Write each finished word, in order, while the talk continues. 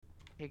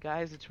Hey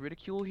guys, it's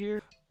Ridicule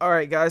here. All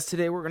right, guys.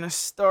 Today we're gonna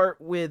start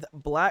with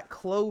Black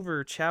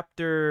Clover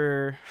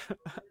chapter.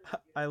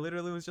 I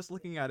literally was just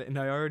looking at it and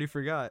I already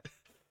forgot.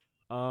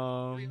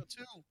 Um,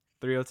 302.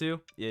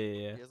 302. Yeah, yeah,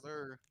 yeah. Yes,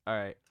 sir. All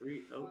right,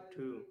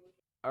 302.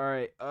 all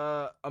right.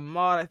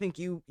 Ahmad, I think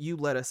you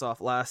let us off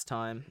last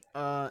time.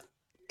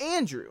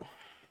 Andrew,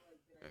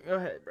 go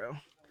ahead, bro.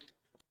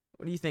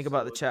 What do you think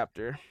about the So,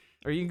 chapter?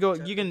 Or you can go.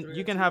 You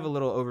chapter can have a 302.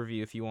 little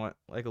overview if you want,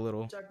 like a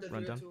little Chapter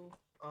rundown. 302,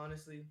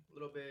 honestly, a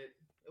little bit.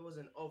 It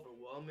wasn't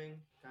overwhelming.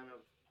 Kind of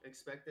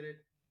expected it.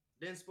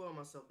 Didn't spoil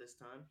myself this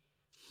time.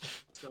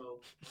 So,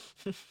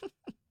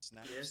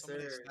 Snap. yes,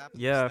 Somebody sir.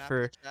 Yeah, snap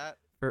in the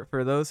chat.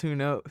 for those who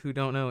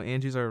don't know,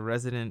 Andrew's our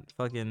resident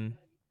fucking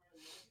Yeah.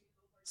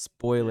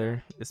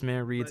 spoiler. This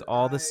man reads But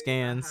all the I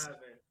scans.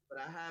 haven't. But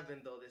I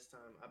haven't though this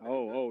time. I've been a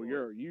good Oh,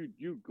 boy.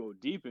 you go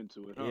deep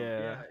into it, huh?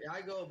 Yeah. Yeah,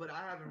 I go, but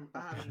I haven't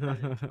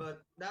read it.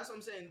 But that's what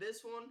I'm saying.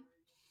 This one,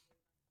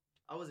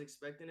 I was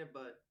expecting it,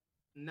 but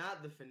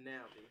not the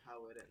finale,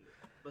 how it ended.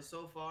 But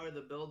so far, the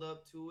build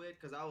up to it,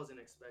 because I wasn't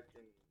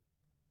expecting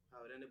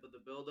how it ended, but the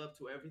build up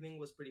to everything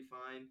was pretty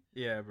fine.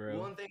 Yeah, bro.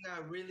 One thing I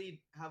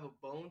really have a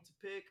bone to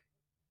pick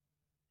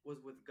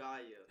was with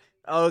Gaia.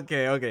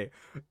 Okay.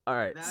 All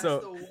right. That's So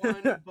the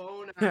one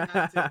bone I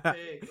have to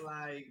pick.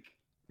 Like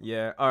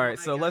yeah. All right.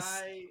 my So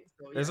let's guy.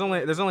 So there's yeah, go only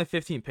ahead. there's only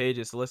 15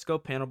 pages, so let's go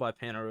panel by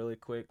panel really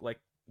quick. Like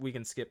we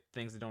can skip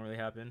things that don't really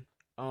happen.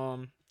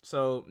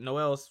 So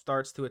Noelle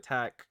starts to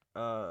attack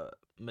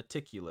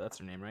Meticula, that's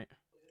her name, right?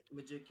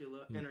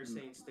 Magicula, Inner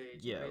Saint stage.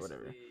 Yeah, Basically,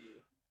 whatever.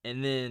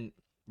 And then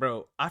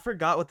bro, I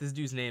forgot what this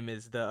dude's name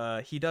is.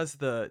 The he does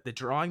the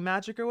drawing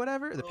magic or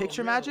whatever, the Oh,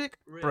 picture Rill, magic.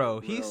 Rill. Bro,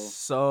 he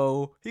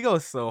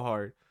goes so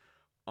hard.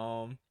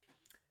 Um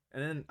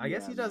and then I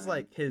guess Yeah, he does man.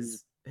 like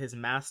his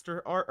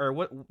master art or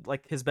what,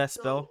 like his best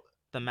spell, So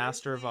the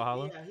master of basically,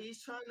 Valhalla. yeah,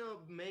 he's trying to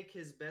make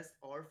his best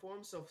art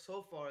form. So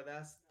far,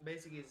 that's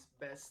basically his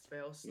best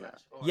spell slash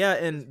art. Yeah,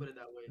 Let's and put it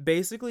that way.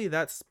 basically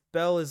that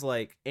spell is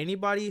like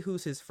anybody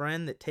who's his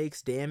friend that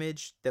takes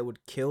damage that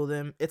would kill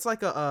them. It's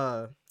like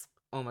a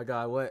oh my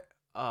god, what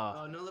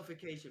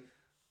Nullification.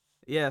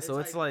 yeah, so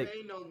it's like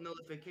pain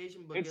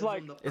nullification, but It's gives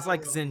like him the it's power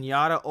like of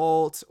Zenyatta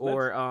ult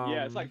or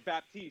yeah, it's like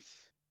Baptiste.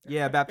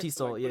 yeah, Baptiste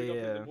Like ult. Yeah, putting up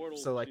his yeah. immortal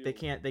So like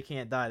shield. they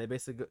can't die. They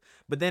basically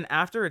but then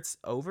after it's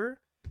over,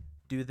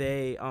 do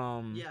they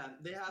Yeah,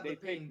 they have They the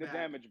pain take the back.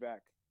 damage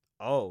back.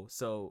 oh,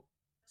 so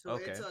So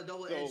okay. it's a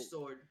double-edged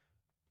sword.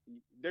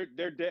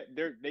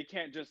 They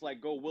can't just like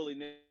go willy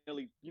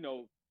nilly,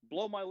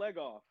 blow my leg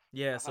off.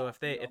 Yeah, so Aha,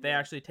 if they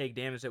actually take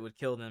damage that would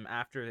kill them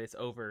after it's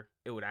over,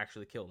 it would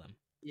actually kill them.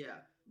 Yeah,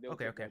 they'll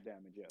Okay, take okay. more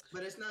damage, yes.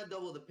 but it's not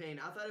double the pain.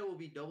 I thought it would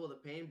be double the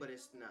pain, but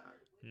it's not.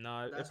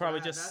 No, That's it probably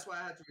why just that's why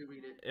I had to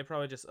reread it. it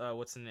probably just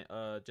what's in it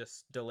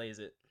just delays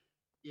it.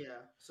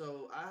 Yeah,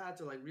 so I had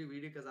to like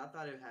reread it because I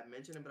thought it had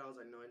mentioned it, but I was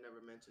like, no, it never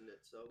mentioned it.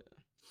 So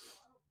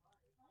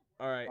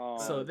All right.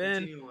 So Um,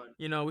 then,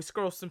 continue on. we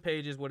scroll some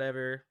pages,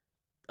 whatever.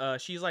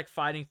 She's like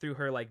fighting through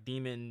her like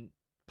demon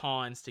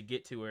pawns to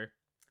get to her,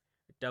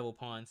 devil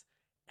pawns,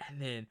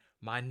 and then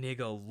my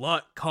nigga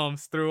Luck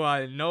comes through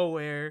out of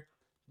nowhere,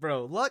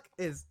 bro. Luck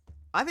is,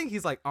 I think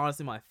he's like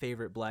honestly my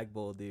favorite Black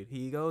Bull dude.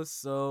 He goes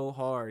so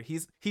hard.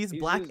 He's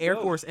Black just Air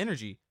dope. Force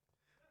energy.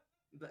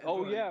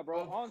 Oh yeah,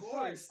 bro. Of On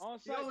course. site,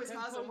 He always 10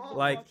 has them toes on.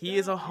 Like up, he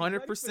is down, he's ready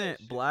for that 100%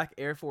 shit. Black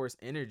Air Force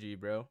energy,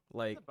 bro.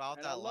 Like, About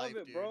And that I love life,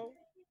 it, dude. bro.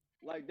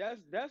 Like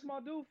that's my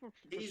dude for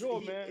He's-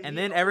 sure, he- man. And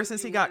he then ever always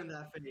since be he got wanting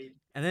that fade.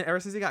 and then ever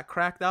since he got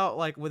cracked out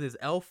like with his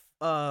elf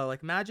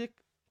like magic,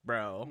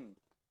 bro.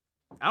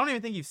 I don't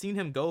even think you've seen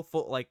him go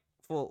full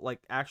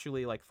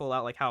actually like full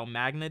out like how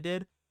Magna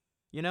did,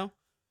 you know?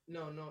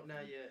 No, not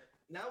yet.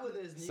 Not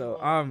with his new So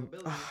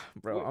ability.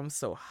 bro, Wait. I'm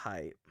so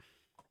hyped.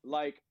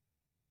 Like,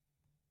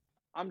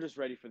 I'm just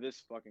ready for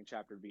this fucking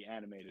chapter to be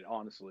animated,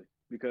 honestly,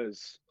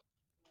 because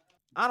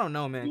I don't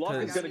know, man, Luck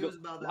I is got cuz gonna go. news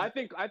about I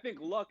that. think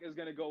Luck is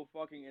gonna go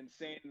fucking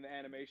insane in the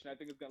animation. I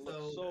think it's gonna look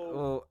So- so.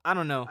 well, I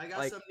don't know. I got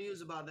Like some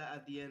news about that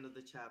at the end of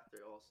the chapter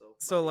also.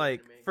 so about the like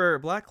anime. for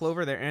Black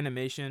Clover their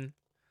animation,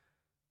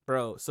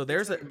 bro, so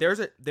there's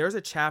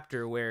a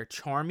chapter where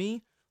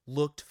Charmy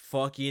looked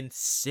fucking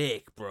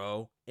sick,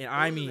 bro. And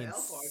I was in the mean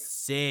elf arc.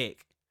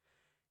 sick.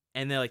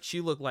 And then like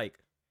she looked like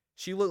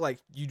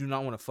you do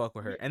not want to fuck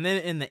with her. Yeah. And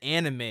then in the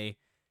anime,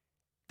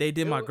 they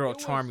did my girl it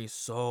was- Charmy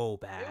so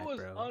bad, It was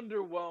bro.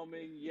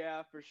 underwhelming,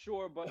 yeah, for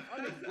sure. But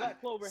I mean, Black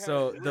Clover has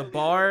So, really the good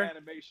bar-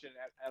 animation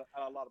at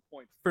a lot of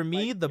points. For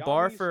me, Like, the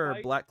bar Yami's for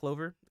fight- Black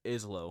Clover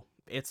is low.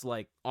 It's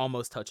like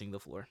almost touching the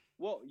floor.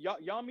 Well,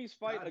 Yami's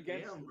fight God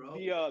against damn,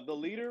 bro. the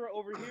leader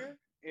over here,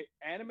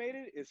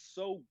 animated, is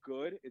so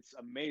good. It's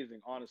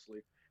amazing,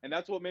 honestly. And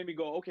that's what made me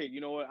go, okay, you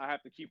know what? I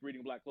have to keep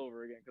reading Black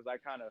Clover again because I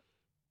kind of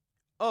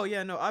Oh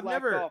yeah, no, I've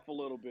slacked never off a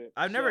little bit.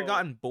 I've never So,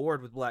 gotten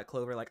bored with Black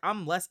Clover. Like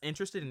I'm less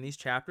interested in these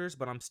chapters,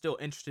 but I'm still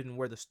interested in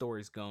where the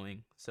story's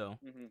going. So,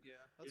 mhm. Yeah,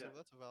 Yeah.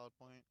 that's a valid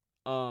point.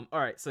 all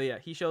right, so yeah,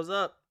 he shows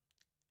up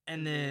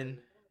and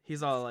then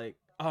he's all like,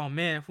 "Oh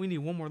man, if we need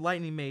one more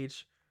lightning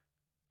mage."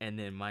 And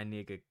then my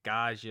nigga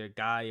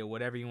Gaia,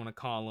 whatever you want to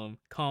call him,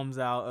 comes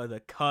out of the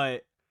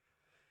cut.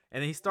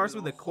 And then he starts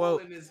with a a hole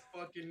quote. in his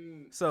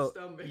fucking So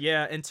stomach.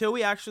 yeah, until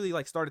we actually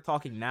like started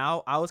talking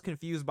now, I was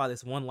confused by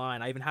this one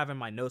line. I even have in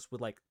my notes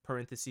with like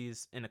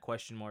parentheses and a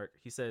question mark.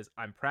 He says,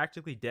 "I'm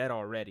practically dead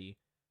already."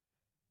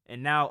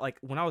 And now, like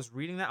when I was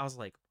reading that, I was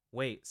like,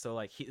 "Wait, so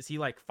like is he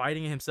like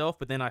fighting himself?"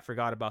 But then I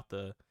forgot about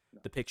the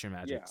picture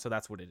magic. Yeah. So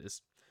that's what it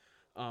is.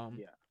 Yeah.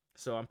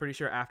 So I'm pretty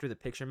sure after the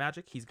picture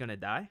magic, he's gonna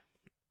die.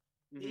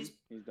 He's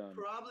He's done.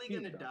 probably He's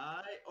gonna done.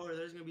 die, or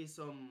there's gonna be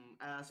some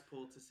ass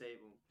pull to save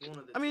him. One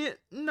of the I two. mean,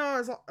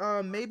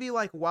 no, maybe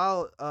like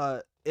while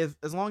if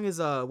as long as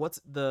what's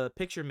the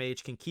picture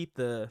mage can keep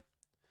the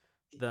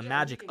Yeah, he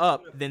magic can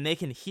up, keep him. then they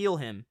can heal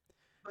him.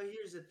 But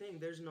here's the thing: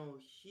 there's no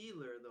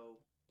healer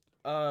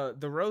though.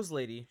 The Rose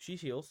Lady, she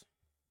heals.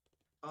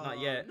 Not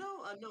yet.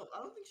 No, no,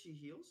 I don't think she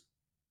heals.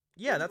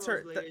 Yeah, Which that's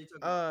Rose her. lady are you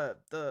talking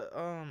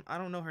about? I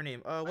don't know her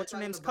name. Are you What's her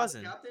talking name's about the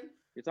cousin? captain?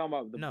 You're talking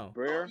about the No.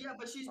 Brer? Oh yeah,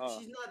 but she's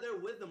not there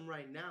with them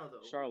right now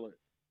though. Charlotte.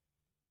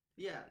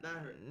 Yeah, not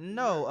her.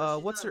 No.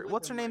 Her, but she's What's not her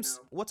with them right name's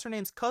now. what's her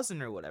name's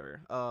cousin or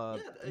whatever? Yeah,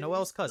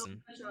 Noel's no,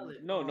 cousin. not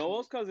Charlotte. No,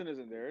 Noel's cousin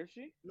isn't there, is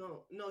she?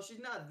 No, she's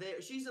not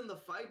there. She's in the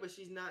fight, but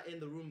she's not in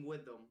the room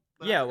with them.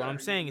 But I Yeah, what forgot I'm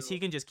her saying name, is he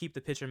though. can just keep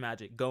the picture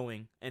magic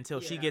going until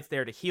she Yeah. gets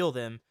there to heal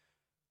them.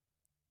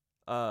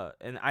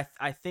 And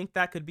I think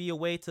that could be a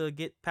way to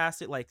get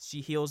past it. Like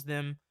she heals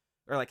them,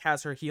 or like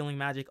has her healing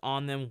magic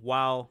on them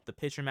while the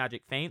picture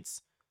magic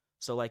faints.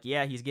 So like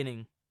yeah, he's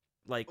getting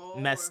like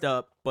messed Or-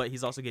 up, but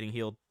he's also getting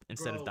healed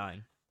instead of Bro,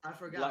 dying. I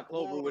forgot. Black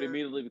Clover would Or-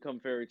 immediately become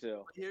Fairy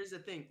Tale. Here's the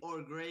thing: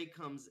 or Gray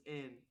comes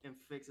in and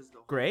fixes the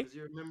hole. Gray? 'Cause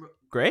you remember?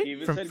 He Gray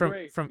even from said from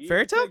Gray. from He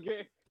Fairy even Tale. said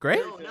Gray. Gray?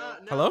 No, Fairy no,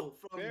 Tale. Hello?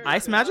 From Fairy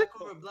Ice Tale. magic? Black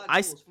Clover, Black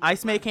Ice Bulls, from the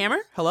Ice Make Black Hammer.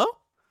 Bulls. Hello?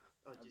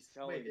 Oh, I'm jeez.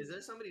 telling Wait, is you.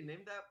 there somebody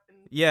named that?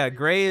 Yeah, Fairy Tail?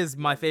 Gray is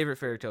my Yeah. favorite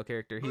Fairy Tale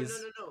character. Oh, He's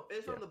no.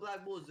 It's from yeah. the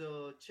Black Bulls,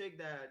 the chick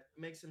that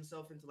makes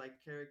himself into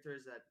like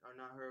characters that are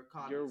not her. You're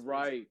cognizant.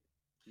 right.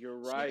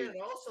 You're She right.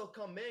 can also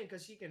come in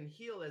because she can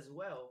heal as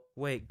well.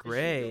 Wait, And she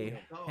Gray.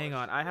 heals Hang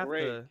Dosh. on, I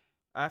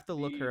have to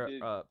look her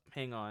The up.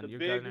 Hang on, the you're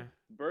big gonna.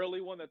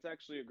 burly one that's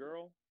actually a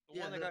girl. The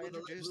one that the- got with the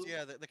light introduced, blue.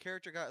 yeah, the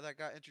character that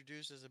got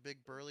introduced as a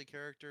big burly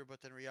character,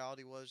 but then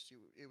reality was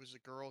it was a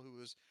girl who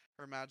was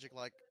her magic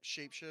like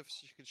shapeshifts.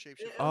 She could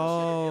shapeshift. It was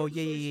Oh shapeshift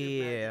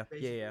yeah. magic,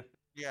 basically.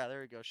 Yeah,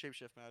 there we go,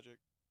 shapeshift magic.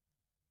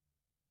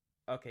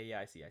 Okay, yeah,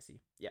 I see.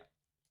 Yeah.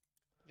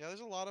 Yeah,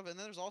 there's a lot of it. And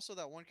then there's also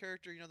that one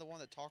character, the one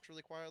that talks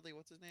really quietly.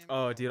 What's his name?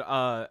 Oh, dude.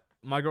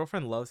 My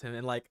girlfriend loves him,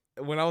 and like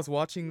when I was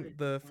watching Wait,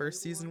 the why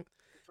first do I- season, I'm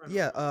trying to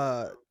yeah.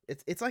 remember right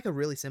now. It's like a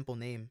really simple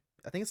name.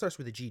 I think it starts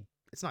with a G.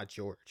 It's not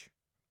George,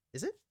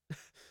 is it?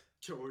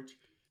 George.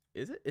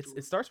 Is it? It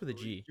George, starts with a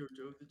G. George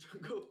of the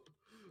Jungle.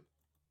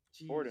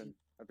 Gordon.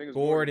 I think it's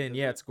Gordon. Gordon.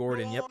 Yeah, it's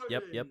Gordon. Yep.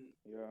 Gordon.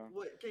 Yeah.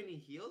 Wait, can he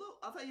heal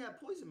though? I thought he had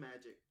poison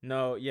magic.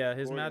 No, yeah,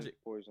 his Gordon's magic.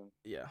 poison.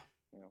 Yeah.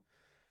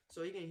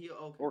 So he can heal.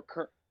 Okay.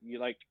 Or you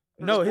like.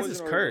 No, his poison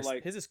is or cursed.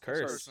 like- His is Curse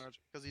cursed. magic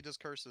because he does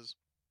curses.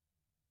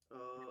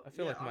 I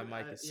feel like my I'm-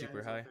 mic is yeah, super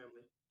his whole high. family.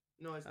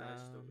 No, it's not.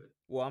 It's still good.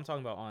 Well, I'm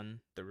talking about on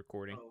the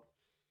recording. Oh.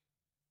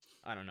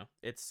 I don't know.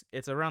 It's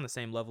around the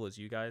same level as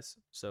you guys,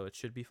 so it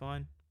should be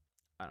fine.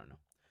 I don't know.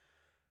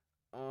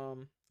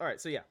 All right,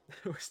 so yeah,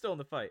 we're still in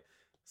the fight.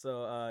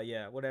 So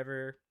yeah,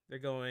 whatever they're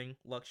going,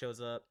 Luck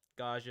shows up,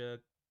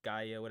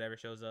 Gaia, whatever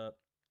shows up.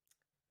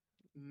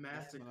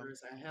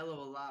 Massacres a hell of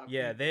a lot of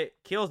Yeah, people. they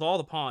kills all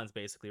the pawns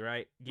basically,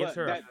 right? Gives But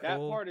her that, a that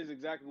full. part is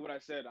exactly what I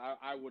said.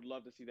 I would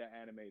love to see that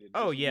animated.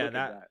 Oh Just yeah, look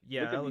at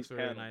yeah, Look at that looks these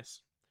really panels.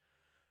 nice.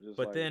 Just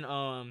But like-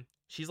 then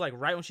she's like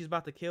right when she's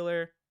about to kill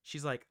her,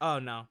 she's like, "Oh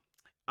no,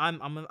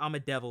 I'm a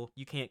devil.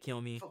 You can't kill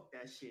me." Fuck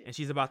that shit. And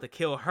she's about to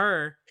kill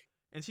her,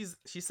 and she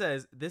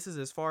says, "This is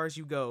as far as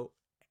you go."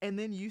 And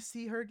then you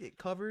see her get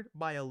covered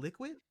by a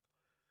liquid,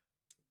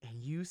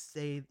 and you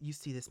see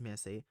this man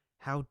say,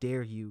 "How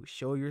dare you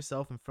show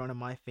yourself in front of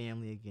my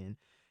family again?"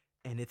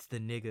 And it's the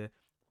nigga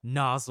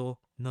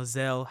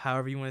Nozel,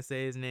 however you want to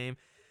say his name.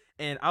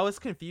 And I was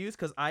confused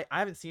because I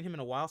haven't seen him in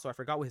a while, so I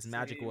forgot what his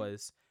magic Same.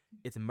 was.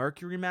 It's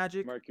Mercury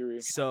magic. Mercury.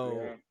 So,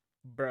 Yeah.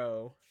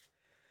 bro,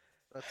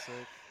 That's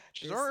sick.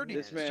 She's This already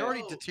This she's man-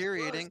 already Oh,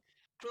 deteriorating.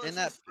 Plus in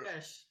that- he's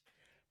fresh.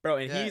 bro,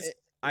 and Yeah,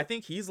 I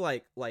think he's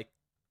like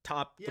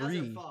top He 3.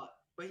 hasn't fought,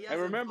 but he And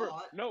hasn't remember,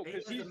 fought, no, and he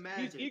because has the he's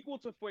magic. equal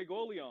to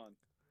Fuegoleon.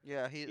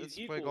 Yeah, He's it's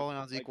equal.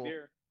 Fuegoleon's Like, equal.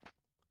 they're-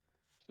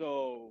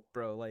 So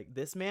Bro, like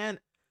this man.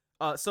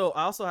 So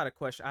I also had a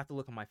question. I have to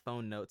look at my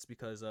phone notes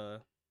because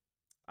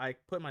I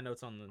put my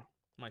notes on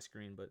my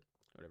screen, but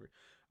whatever.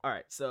 All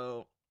right,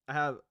 so I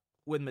have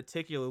with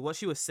Meticulous what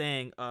she was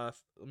saying. Let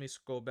me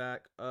scroll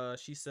back.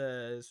 She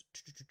says,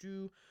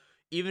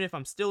 even if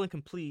I'm still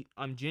incomplete,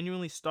 I'm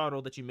genuinely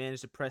startled that you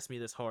managed to press me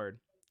this hard.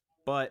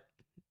 But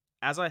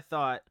as I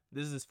thought,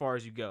 this is as far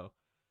as you go.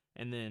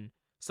 And then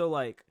so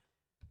like.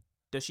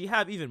 Does she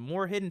have even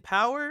more hidden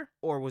power,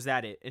 or was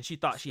that it? And she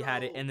thought she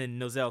had it, So- and then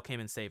Nozel came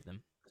and saved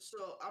them.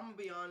 So I'm gonna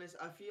be honest.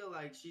 I feel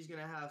like she's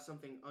gonna have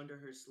something under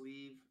her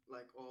sleeve,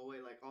 like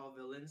always, like all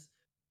villains.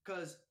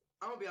 Cause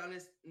I'm gonna be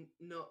honest.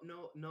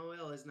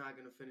 Noel is not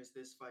gonna finish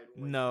this fight.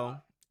 With No,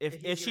 Doc. if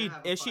He's gonna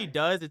have a she fight.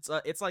 does,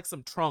 it's like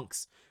some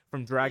Trunks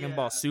from Dragon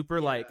Ball Yeah, Super.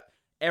 yeah. Like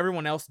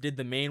everyone else did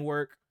the main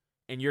work,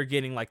 and you're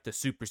getting like the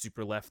super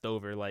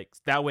leftover. Like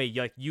that way,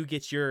 like you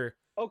get your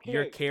Okay, but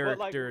like,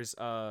 character's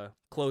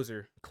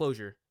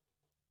closure.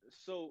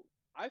 so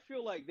I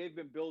feel like they've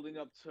been building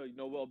up to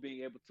Noelle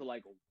being able to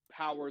like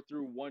power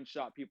through one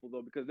shot people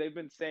though, because they've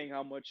been saying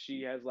how much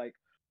she has like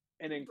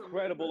an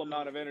incredible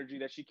amount of energy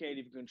that she can't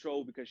even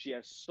control because she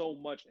has so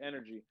much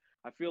energy.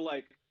 I feel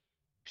like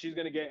she's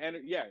gonna get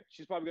energy. Yeah,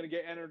 she's probably gonna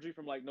get energy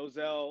from like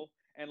Nozelle,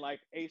 and like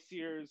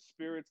Aesir's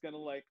spirit's gonna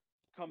like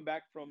come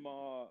back from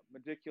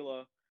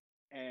Medicula,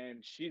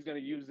 and she's gonna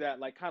use that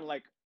like kind of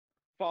like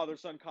father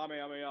son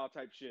Kamehameha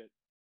type shit,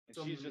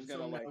 and she's just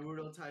gonna some like.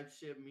 Naruto type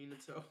shit,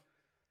 Minato.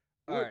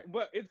 All right.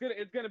 But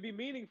it's gonna be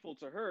meaningful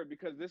to her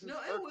because this is No,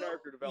 her it will.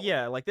 character development.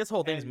 Yeah, like this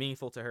whole thing's And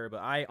meaningful to her,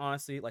 but I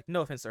honestly like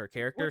no offense to her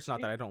character. It's which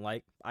not that I don't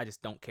like. I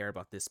just don't care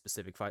about this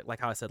specific fight.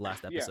 Like how I said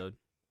last yeah, episode.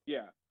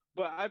 yeah.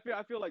 But I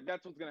feel like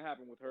that's what's gonna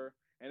happen with her,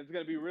 and it's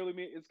gonna be really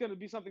it's gonna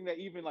be something that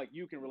even like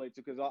you can relate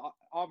to because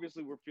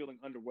obviously we're feeling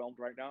underwhelmed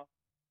right now.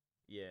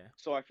 Yeah.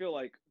 So I feel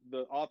like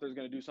the author is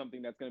gonna do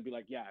something that's gonna be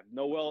like, yeah,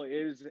 Noelle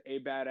is a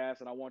badass,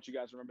 and I want you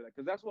guys to remember that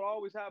because that's what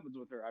always happens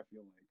with her. I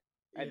feel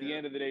like at the Yeah.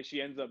 end of the day, she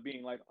ends up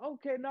being like,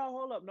 okay, no,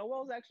 hold up,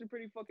 Noelle's actually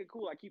pretty fucking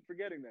cool. I keep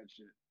forgetting that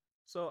shit.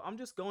 So I'm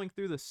just going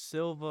through the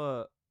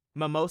Silva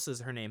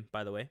Mimosa's her name,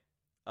 by the way.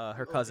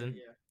 Her Okay, cousin.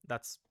 yeah.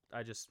 That's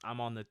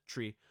I'm on the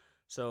tree.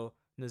 So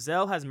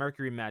Nozelle has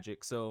Mercury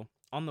magic. So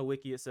on the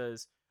wiki it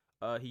says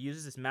he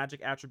uses this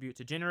magic attribute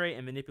to generate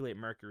and manipulate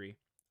Mercury.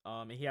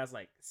 And he has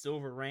like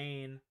silver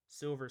rain,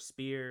 silver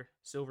spear,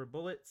 silver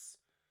bullets,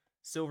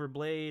 silver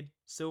blade,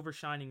 silver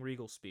shining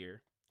regal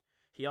spear.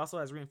 He also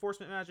has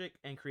reinforcement magic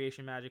and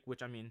creation magic,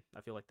 which I mean, I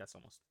feel like that's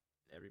almost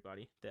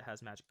everybody that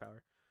has magic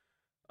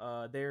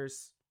power.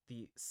 There's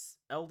the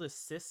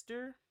eldest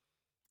sister.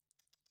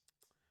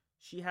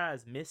 She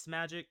has mist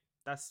magic.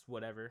 That's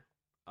whatever.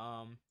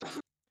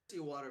 See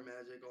water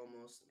magic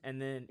almost.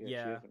 And then Yeah, she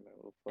yeah, hasn't been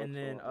able to flex and a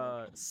then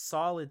lot,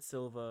 Solid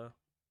Silva.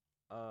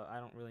 I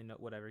don't really know.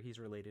 Whatever, he's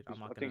related. I'm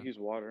I not think gonna. he's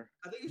water.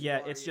 I think it's Yeah,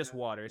 water, it's just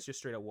water. It's just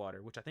straight up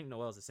water, which I think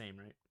Noel's the same,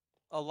 right?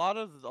 A lot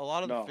of the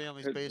No,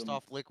 families his based the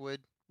off liquid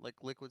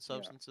yeah.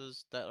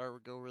 substances that are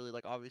go really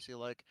like obviously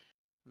like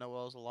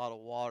Noel's a lot of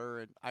water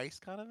and ice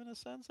kind of in a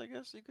sense, I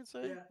guess you could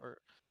say. Yeah. Or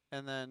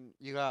and then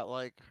you got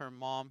like her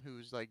mom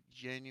who's like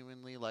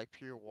genuinely like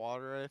pure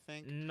water, I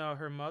think. No,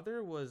 her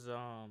mother was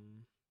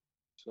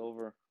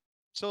Silver,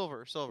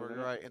 Silver, isn't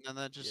you're it? right. And then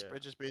that just yeah,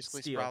 it just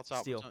basically steel, sprouts out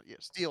with steel. yeah,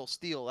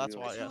 steel, that's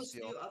Steel. But why, she yeah, was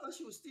steel. steel. I thought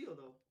she was steel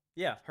though.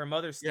 Yeah, her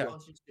mother's Yeah. steel.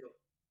 Oh, she's steel.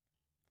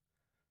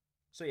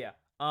 So yeah,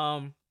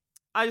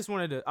 I just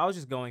wanted to. I was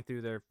just going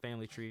through their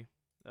family tree.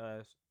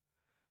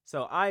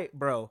 So I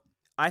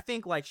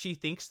think like she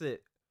thinks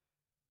that,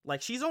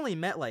 like she's only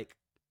met like.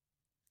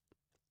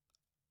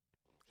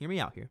 Hear me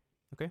out here,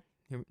 okay?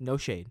 No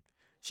shade.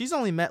 She's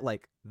only met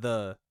like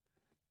the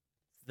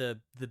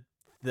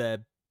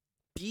the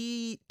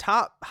B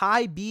top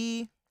high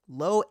B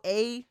low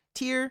A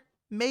tier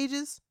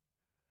mages,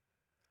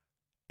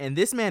 and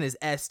this man is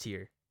S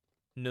tier.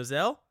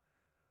 Nozelle.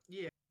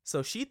 Yeah.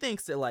 So she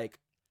thinks that like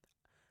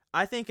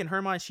I think in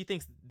her mind she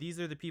thinks these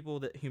are the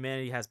people that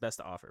humanity has best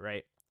to offer,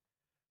 right?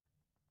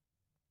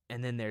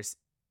 And then there's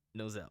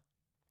Nozelle.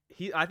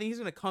 I think he's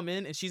gonna come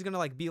in and she's gonna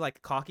like be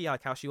like cocky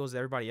like how she was to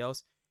everybody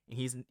else, and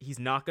he's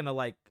not gonna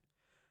like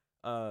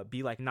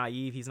be like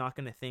naive. He's not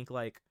gonna think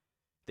like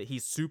that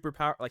he's super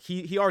power. Like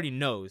he already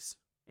knows,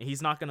 and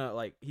he's not gonna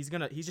like he's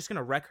just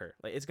gonna wreck her.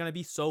 Like it's gonna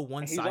be so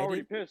one He's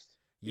already sided. pissed.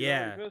 He's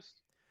Yeah, already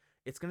pissed.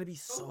 it's gonna be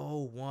so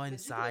Oh, one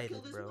sided,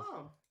 killed his bro.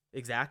 mom.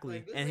 Exactly,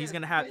 Like, this and he's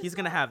man gonna pissed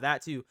have off.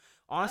 that too.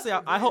 Honestly,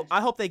 That's I hope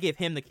revenge. they give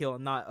him the kill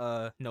and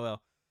not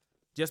Noel,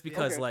 just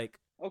because Okay. like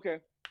Okay.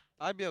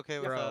 I'd be okay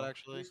with Bro. that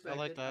actually. I Respect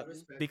like it. that. I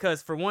respect it.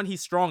 because for one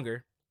he's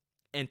stronger,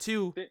 and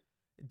two, Di-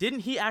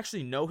 didn't he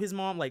actually know his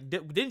mom? Like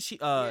didn't she?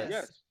 Yes.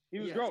 Yes, he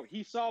was Yes. grown.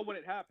 He saw when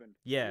it happened.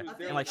 Yeah, He was I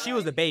there and think- like when she it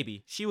was a happened.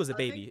 baby. She was a I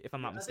baby, think- if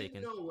I'm not I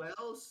mistaken. think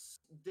Noelle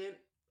didn't.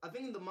 I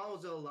think the mom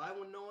was alive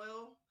with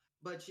Noelle,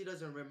 but she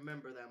doesn't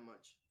remember that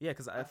much. Yeah,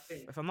 because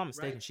think, if I'm not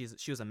mistaken, right? she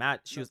was a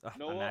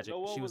Noelle, magic.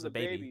 Noelle She was was a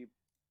baby.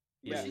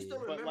 But Yeah, she still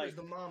but remembers like,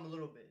 the mom a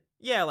little bit.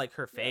 Yeah, like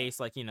her Yeah. face,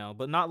 like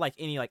but not like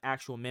any like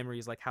actual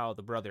memories like how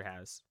the brother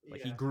has.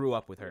 Like he Yeah. grew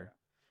up with yeah. her.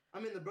 I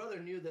mean, the brother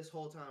knew this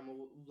whole time,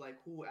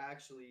 like who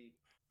actually,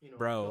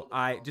 Bro, killed the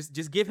mom.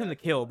 just give him the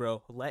Exactly. kill,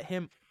 bro. Let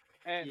him.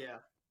 And Yeah.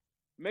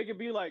 make it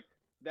be like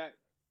that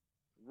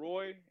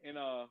Roy in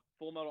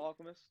Full Metal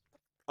Alchemist.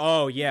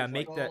 Oh yeah, just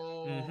make like- that.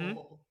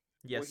 Oh,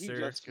 Yes, he sir.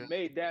 just good.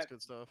 made That's that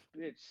good stuff.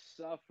 bitch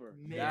suffer.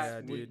 Yeah,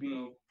 That dude. would be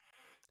bro.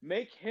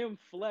 make him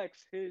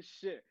flex his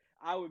shit.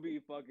 I would be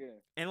fucking.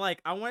 And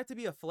like I want it to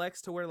be a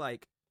flex to where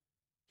like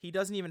he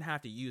doesn't even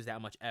have to use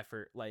that much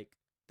effort. Like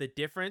the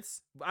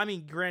difference. I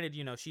mean, granted,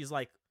 she's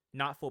like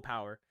not full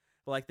power,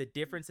 but like the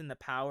difference in the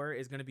power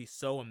is gonna be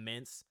so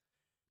immense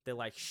that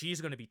like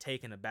she's gonna be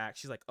taken aback.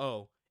 She's like,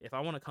 oh, if I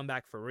want to come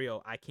back for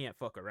real, I can't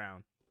fuck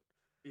around.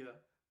 Yeah.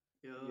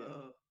 Yeah.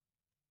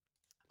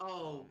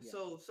 Oh, Yeah.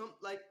 so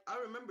I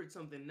remembered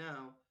something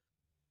now.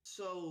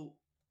 So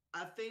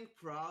I think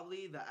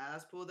probably the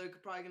ass pull they're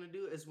probably gonna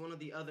do is one of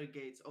the other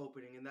gates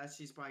opening, and that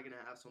she's probably gonna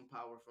have some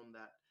power from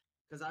that.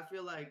 Because I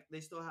feel like they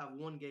still have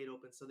one gate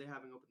open, so they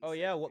haven't opened the Oh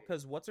yeah, second gate.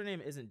 because what's her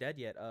name isn't dead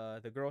yet.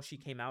 The girl she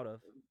came out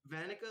of.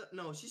 Vanica?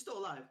 No, she's still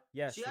alive.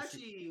 Yes, She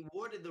actually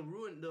warded the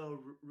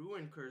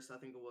ruin curse. I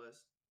think it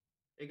was.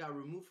 It got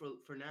removed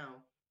for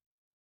now.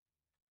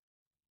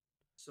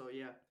 So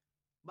yeah.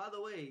 By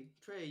the way,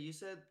 Trey, you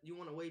said you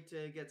want to wait till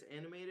it gets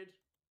animated.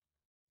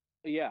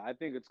 Yeah, I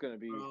think it's gonna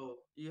be. Bro,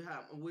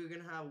 we're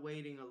gonna have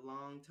waiting a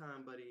long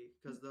time, buddy,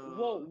 because the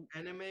Well,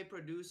 anime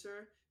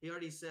producer he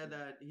already said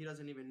that he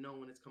doesn't even know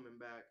when it's coming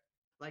back.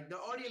 Like they're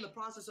already in the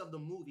process of the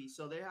movie,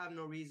 so they have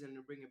no reason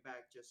to bring it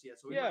back just yet.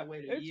 So we yeah, might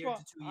wait a it's year fine.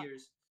 to 2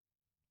 years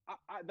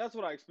That's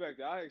what I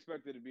expected. I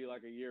expected it to be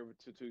like a year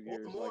to 2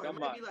 years. or more. Like It I'm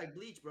might not be like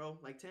Bleach, bro,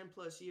 like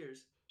 10+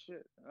 years.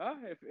 shit.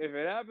 If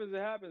it happens,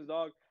 it happens,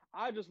 dog.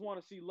 I just want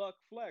to see Luck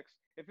flex.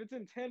 If it's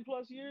in 10+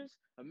 years,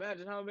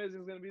 imagine how amazing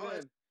it's gonna be Oh,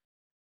 it's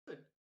then.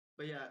 good.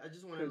 But yeah, I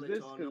just wanted to let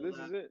y'all know Because this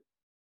that. is it.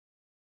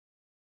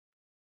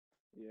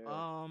 Yeah.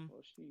 Well,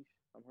 sheesh.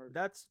 I'm hurt.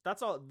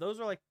 that's all. Those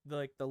are like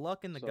the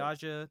luck and the So-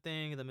 Gaja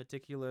thing, the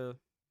Meticula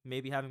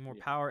maybe having more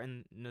Yeah. power,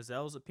 and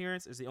Nozelle's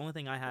appearance is the only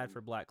thing I had Mhm.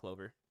 for Black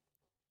Clover.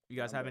 You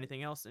Yeah, guys I'm have done.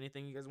 anything else?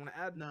 Anything you guys want to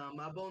add? Nah,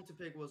 my bone to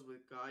pick was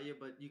with Gaia,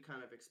 but you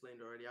kind of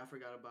explained already. I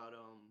forgot about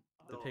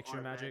The picture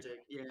art magic?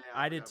 Yeah,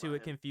 I did forgot too. about It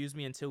him. confused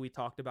me until we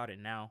talked about it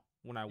now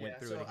when I went Yeah,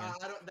 through so it again.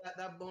 I don't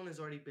that bone has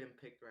already been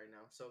picked right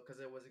now. So because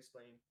it was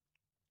explained.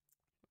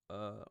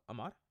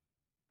 Ahmad?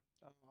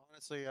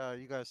 Honestly,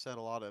 you guys said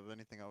a lot of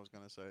anything I was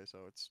gonna say,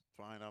 so it's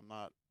fine. I'm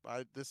not.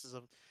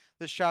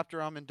 This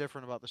chapter. I'm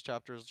indifferent about this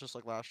chapter. It's just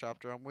like last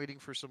chapter. I'm waiting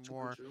for some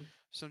more, True.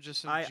 some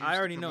just some I juice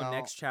already to know come out.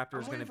 next chapter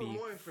I'm is gonna waiting for be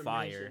more information.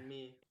 fire.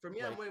 For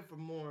me, I'm Like, waiting for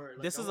more.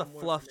 Like, This I is a want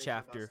more fluff information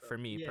about chapter stuff. for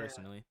me Yeah.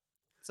 personally.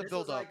 It's a This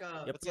build was up. like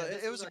a. Yep. Yeah,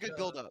 this It was was a like good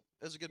build up.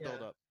 It was a good build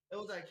Yeah. up. It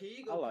was like, here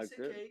you I go, liked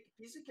it.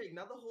 piece of cake,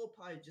 not the whole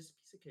pie, just a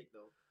piece of cake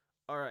though.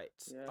 All right.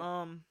 Yeah.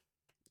 I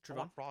Trevon,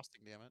 want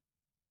frosting, damn it.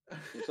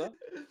 What's up?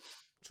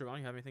 Trevon,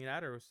 you have anything to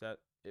add, or was that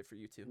it for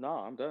you two? No,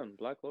 I'm done.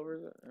 Black Clover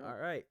is it? Yeah. All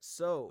right.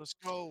 So Let's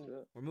That's go.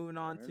 it. we're moving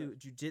on Fair to enough.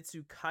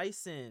 Jujutsu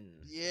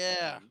Kaisen.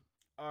 Yeah.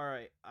 All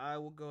right. I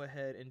will go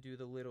ahead and do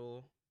the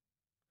little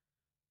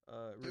Do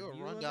a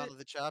review rundown of of it.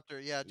 the chapter.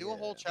 Yeah, do a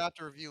whole Yeah.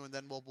 chapter review, and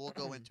then we'll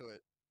go into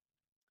it.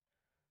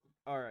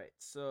 All right.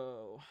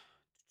 So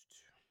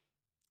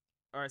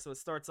it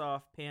starts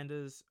off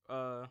Pandas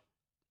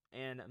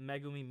and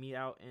Megumi meet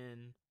out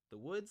in the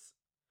woods.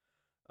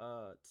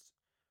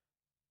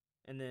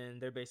 And then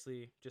they're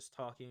basically just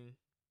talking.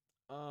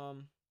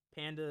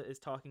 Panda is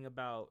talking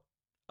about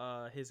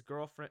his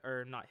girlfriend,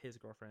 or not his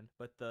girlfriend,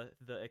 but the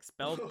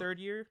expelled third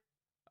year.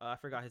 I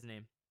forgot his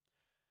name.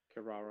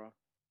 Kirara.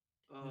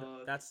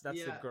 That's the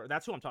yeah. girl.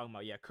 That's who I'm talking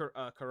about. Yeah,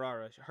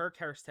 Karara. Her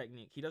curse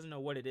technique. He doesn't know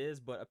what it is,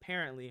 but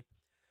apparently,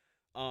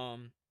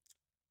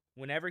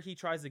 whenever he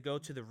tries to go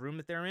to the room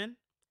that they're in,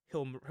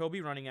 he'll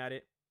be running at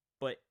it,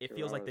 but it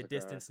feels like Kirara's the the guy.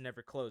 distance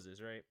never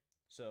closes, right?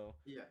 So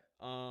Yeah.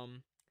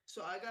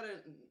 So I got a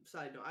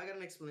side note. I got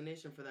an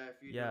explanation for that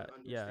if you Yeah,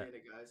 don't yeah. understand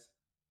it, guys.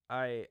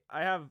 I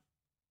have,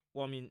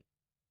 well, I mean,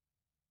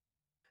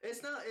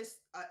 It's not.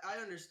 I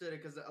understood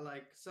it because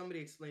like somebody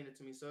explained it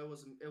to me, so it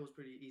was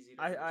pretty easy.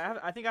 To I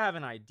understand. think I have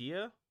an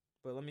idea,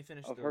 but let me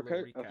finish Of the her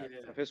little curse,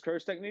 recap. of his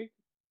curse technique.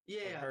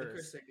 Yeah, the hers.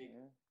 curse technique.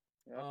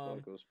 Yeah, I feel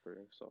like it was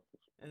pretty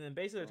selfish. And then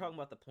basically they're talking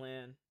about the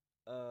plan,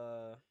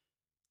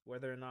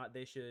 whether or not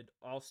they should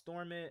all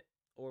storm it,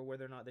 or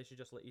whether or not they should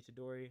just let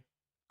Itadori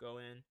go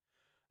in.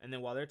 And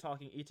then while they're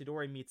talking,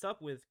 Itadori meets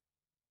up with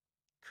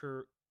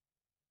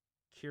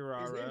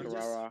Kirara. His name is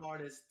just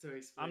hardest to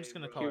explain. I'm just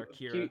gonna bro. call her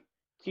Kira.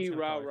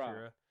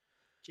 Kirara.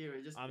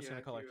 Kira, just I'm just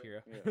gonna call her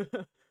Kira. Kira.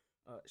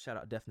 Yeah. Shout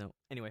out Death Note.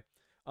 Anyway,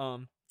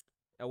 and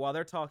while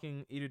they're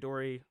talking,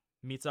 Itadori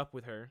meets up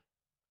with her.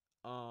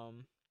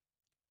 And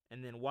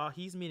then while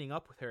he's meeting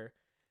up with her,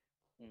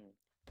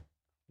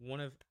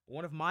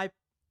 one of my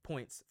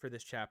points for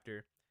this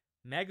chapter,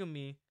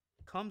 Megumi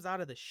comes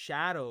out of the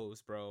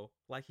shadows, bro,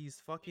 like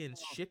he's fucking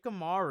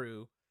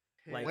Shikamaru.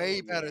 Like, Way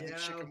better than yeah,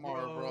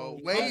 Shikamaru, bro.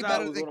 He Way comes out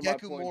better with than one of my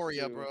Geku points,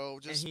 Moria, too. bro.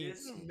 Just and he,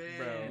 This man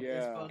bro, is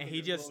Yeah. fucking and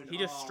he just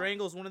going off.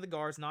 strangles one of the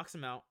guards, knocks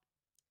him out,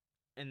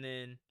 and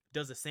then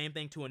does the same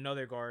thing to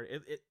another guard.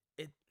 It's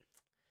The-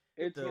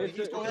 it's Can we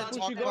a go ahead and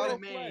talk Fushiguro about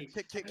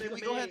flex. Can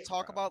we go ahead and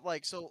talk Bro. about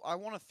like? So I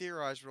want to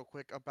theorize real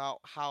quick about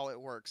how it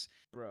works.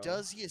 bro.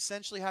 Does he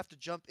essentially have to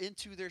jump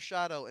into their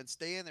shadow and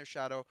stay in their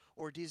shadow,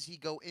 or does he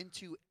go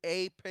into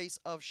a place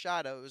of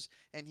shadows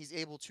and he's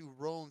able to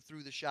roam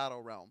through the shadow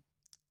realm?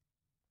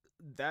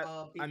 That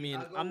I B, mean,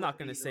 I'll go I'm not with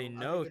gonna B, say though. I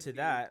no think it's to B.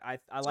 that. I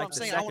So like I'm the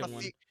saying second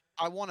one.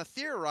 I want to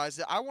theorize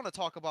it. I want to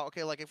talk about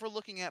okay, like if we're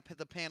looking at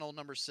the panel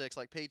number 6,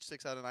 like page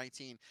 6 out of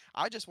 19.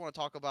 I just want to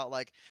talk about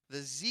like the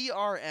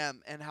ZRM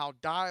and how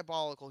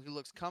diabolical he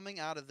looks coming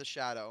out of the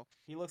shadow.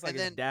 He looks like and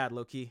his then- dad,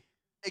 low key.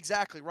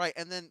 Exactly right,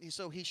 and then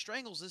so he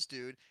strangles this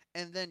dude,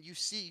 and then you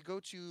go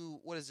to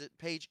what is it,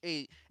 page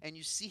 8, and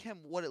you see him.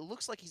 What it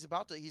looks like he's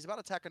about to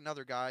attack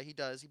another guy. He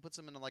puts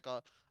him in like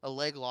a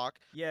leg lock,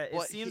 Yeah, it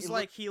but seems it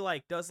like look. he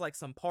like does like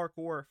some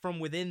parkour from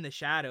within the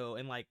shadow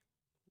and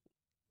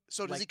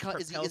So does he like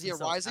cut? Is propels he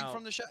himself arising out.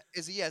 from the shadow?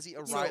 Is he He's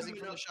arising coming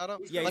from the up. shadow?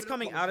 He's Yeah, he's Like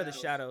coming coming up from out the of the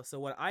shadows. shadow. So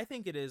what I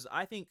think it is,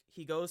 I think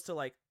he goes to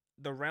like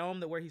the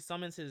realm that where he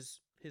summons his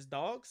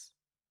dogs,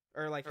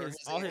 or like Or his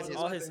his all his, his his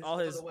all his weapons, all all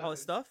his the all his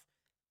weapons. stuff.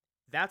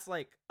 That's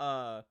like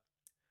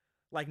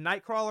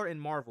Nightcrawler in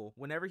Marvel.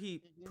 Whenever he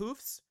Mhm.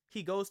 poofs,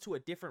 he goes to a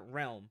different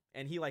realm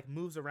and he like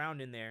moves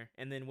around in there.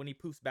 And then when he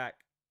poofs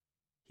back,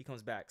 he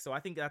comes back. So I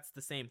think that's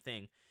the same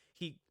thing.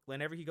 He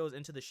whenever he goes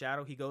into the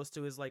shadow, he goes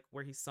to his like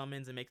where he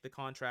summons and make the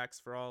contracts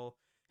for all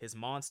his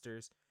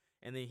monsters,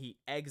 and then he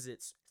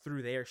exits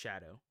through their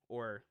shadow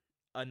or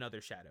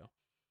another shadow.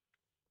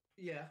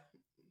 Yeah,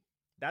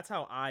 That's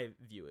how I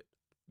view it.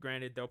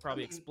 Granted, they'll I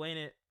probably mean, explain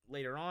it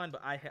later on,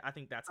 but I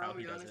think that's how I'll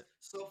he be does honest. it.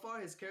 So far,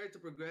 his character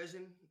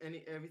progression,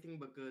 everything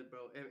but good,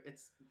 bro.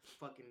 It's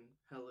fucking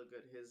hella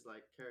good. His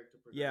like character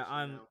Yeah,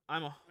 progression now.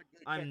 I'm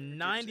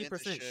Characters into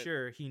 90% shit.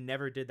 sure he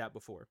never did that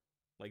before.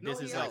 Like No,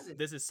 he No, hasn't.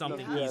 this is He No,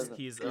 something he hasn't. hasn't.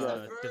 he's He It's the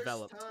hasn't. first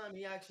developed. time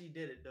he actually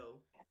did it,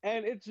 though.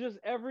 And it's just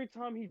every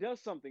time he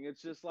does something,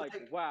 it's just like,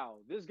 Like, wow,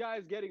 this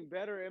guy's getting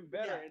better and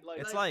better. yeah, And like,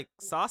 It's like,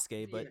 like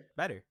Sasuke yeah, but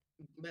better.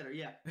 better,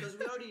 yeah. Because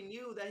we already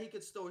knew that he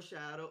could store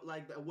shadow,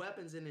 like the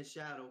weapons in his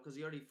shadow, because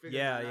he already figured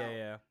Yeah, that yeah, out.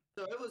 yeah.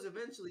 So it was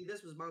eventually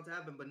this was bound to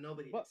happen, but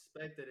nobody but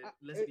expected it.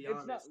 Let's it, be it's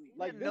not honest. he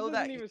like didn't this know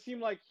doesn't that. even seem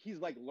like he's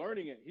like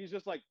learning it. He's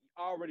just like,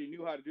 I already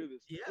knew how to do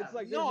this. Yeah, It's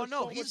like there's No, just no,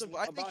 so much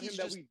I think about him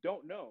that we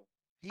don't know.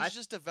 I he's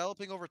just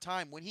developing over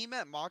time. When he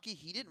met Maki,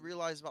 he didn't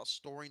realize about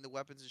storing the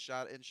weapons in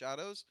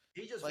shadows.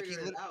 he just Like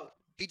figured it out.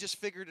 he just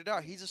figured it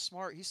out. He's a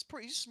smart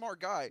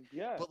guy.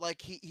 Yeah. But like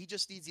he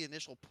just needs the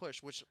initial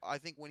push, which I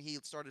think when he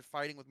started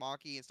fighting with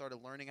Maki and started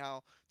learning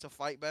how to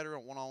fight better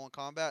in one-on-one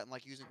combat and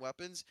like using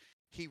weapons,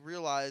 he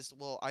realized,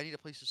 well, I need a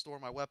place to store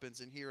my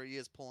weapons, and here he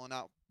is pulling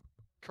out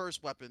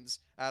cursed weapons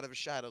out of his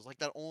shadows. Like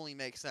that only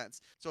makes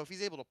sense. So if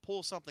he's able to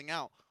pull something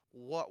out,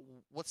 what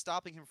what's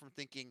stopping him from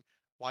thinking,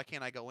 why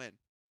can't I go in?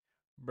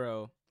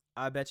 bro,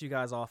 I bet you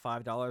guys all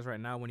 $5 right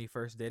now when he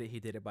first did it, he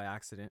did it by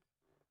accident.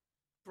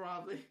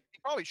 Probably. He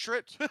probably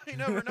tripped. You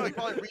never know. He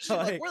probably reached in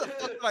like, Like, where the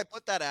fuck did I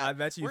put that I at?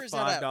 bet you Where is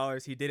that at?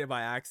 $5 he did it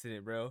by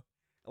accident, bro.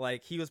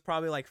 Like he was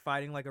probably like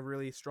fighting like a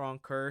really strong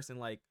curse and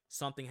like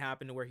something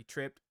happened to where he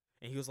tripped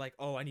and he was like,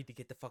 "Oh, I need to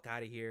get the fuck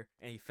out of here."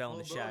 And he fell in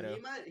Well, the bro, shadow.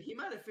 he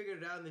might have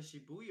figured it out in the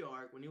Shibuya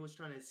arc when he was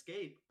trying to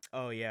escape.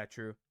 Oh yeah,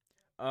 true.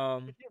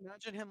 Could you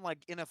imagine him like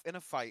in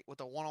a fight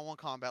with a one-on-one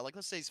combat? Like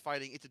let's say he's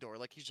fighting Itadori,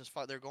 like he's just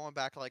they're going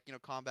back like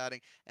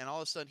combating, and all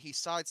of a sudden he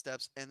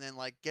sidesteps and then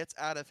like gets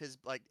out of his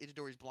like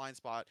Itadori's blind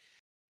spot,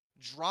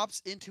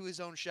 drops into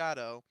his own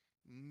shadow,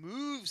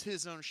 moves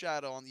his own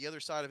shadow on the other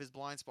side of his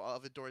blind spot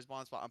of Itadori's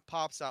blind spot, and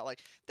pops out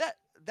like that.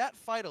 That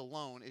fight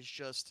alone is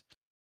just,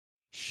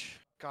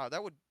 God,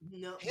 that would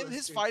No, his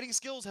listen. fighting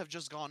skills have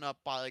just gone up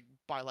by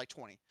like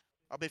 20,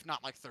 if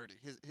not like 30.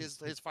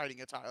 His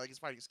fighting attire, like his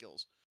fighting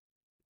skills.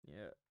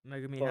 Yeah,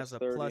 Megumi Plus has a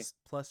 30.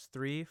 plus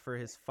 3 for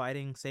his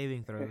fighting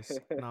saving throws.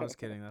 No, I was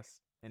kidding.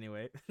 That's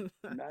anyway.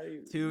 Not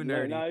even, Too no,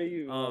 nerdy. not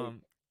even like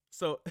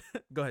So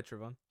go ahead,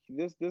 Trevon.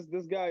 this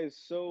guy is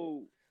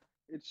so.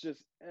 It's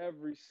just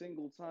every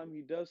single time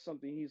he does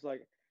something, he's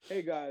like,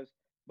 "Hey guys,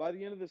 by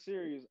the end of the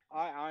series,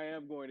 I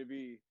am going to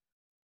be.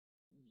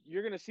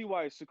 You're gonna see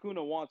why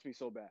Sukuna wants me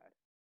so bad."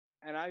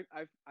 And I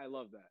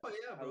love that. Oh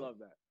yeah, I bro. love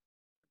that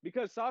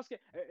because Sasuke.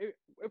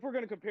 If we're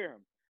gonna compare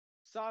him,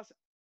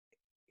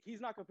 he's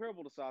not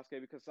comparable to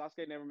Sasuke because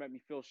Sasuke never made me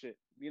feel shit.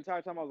 The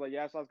entire time I was like,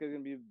 yeah, Sasuke's gonna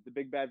be the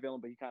big bad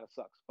villain, but he kind of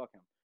sucks. Fuck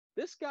him.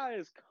 This guy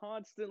is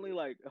constantly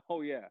like,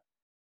 oh yeah,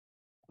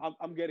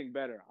 I'm getting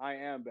better. I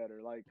am better.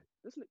 Like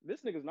this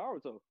nigga's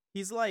Naruto.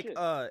 He's like Shit.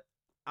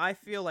 I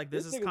feel like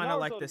this This is nigga's kind of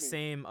like Naruto the to me.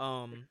 same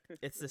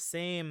it's the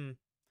same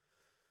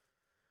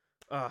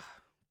God,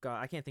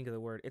 I can't think of the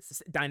word. It's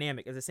the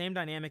dynamic. It's the same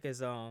dynamic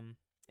as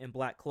in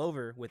Black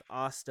Clover with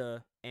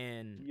Asta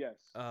and Yes,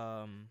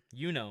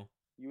 Yuno.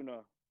 you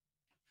know.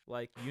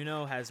 Like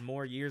Yuno has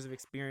more years of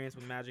experience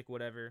with magic,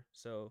 whatever.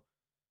 So,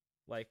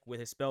 like with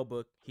his spell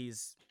book,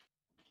 he's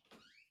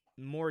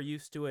more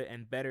used to it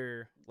and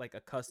better, like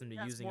accustomed He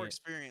to has using more it.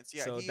 experience.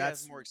 Yeah, So he has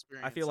that's more I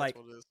experience. feel That's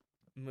like what it is.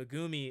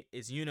 Megumi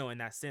is Yuno in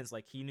that sense.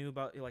 Like he knew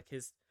about like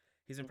he's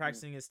been Mhm.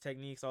 practicing his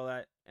techniques, all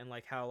that, and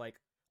like how like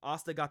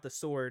Asta got the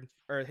sword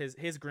or his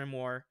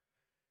grimoire,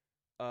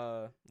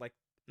 like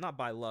not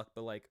by luck,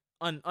 but like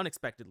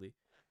unexpectedly.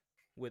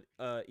 With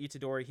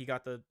Itadori,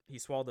 he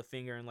swallowed the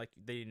finger and like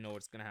they didn't know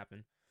what's gonna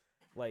happen.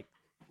 Like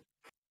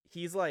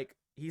he's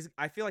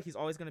I feel like he's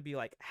always gonna be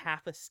like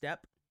half a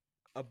step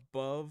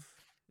above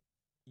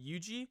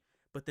Yuji,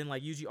 but then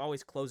like Yuji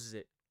always closes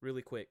it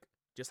really quick,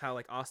 just how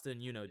like Asta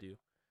and Yuno do.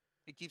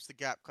 He keeps the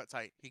gap cut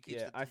tight. Yeah, He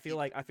keeps I feel the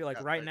like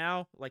gap right tight.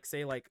 now, like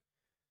say like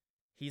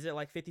he's at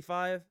like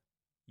 55,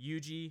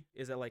 Yuji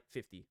is at like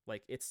 50.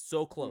 Like it's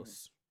so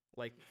close.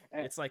 Like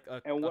And it's like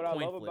and a what I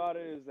coin love flip. about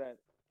it is that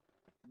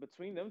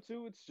between them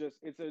two,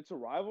 it's a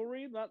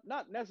rivalry,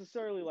 not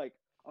necessarily like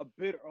a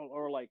bit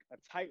or like a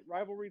tight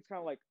rivalry. It's kind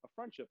of like a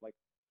friendship. Like,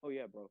 oh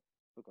yeah, bro,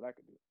 look what I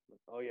could do. Like,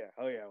 oh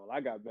yeah, well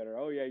I got better.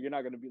 Oh yeah, you're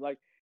not gonna be like.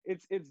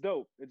 It's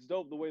dope. It's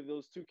dope the way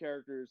those two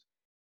characters.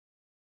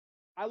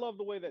 I love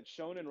the way that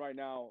Shonen right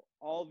now,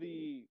 all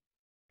the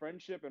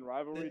friendship and They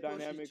rivalry push each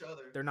dynamics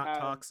other. They're not have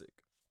toxic.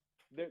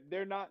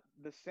 they're not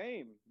the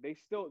same. They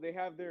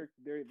have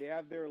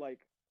their like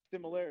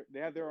similar. They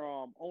have their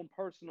own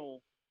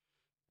personal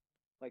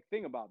like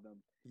thing about them.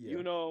 Yeah.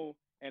 Yuno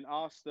and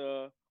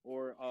Asta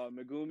or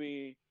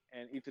Megumi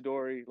and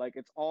Itadori, like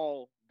it's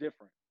all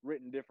different,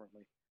 written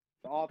differently.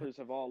 The authors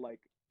have all like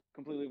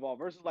completely evolved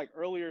versus like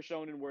earlier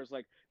shonen where it's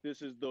like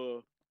this is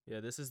the Yeah,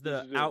 this is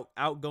this the is it.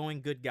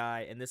 outgoing good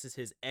guy, and this is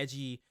his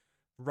edgy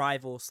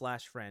rival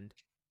slash friend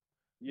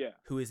Yeah,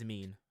 who is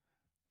mean.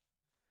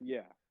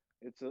 yeah.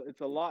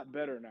 It's a lot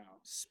better now.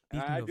 And Speaking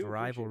I of do appreciate that.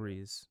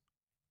 rivalries,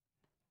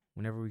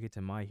 whenever we get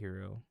to My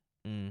Hero,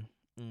 Listen,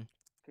 Mm.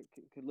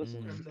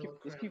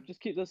 just keep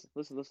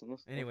listen.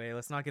 Anyway,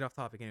 let's not get off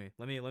topic. Anyway,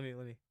 let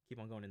me keep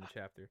on going in the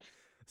chapter.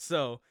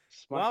 So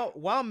Smart.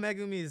 while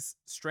Megumi's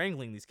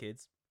strangling these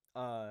kids,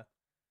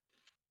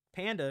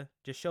 Panda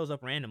just shows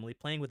up randomly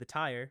playing with a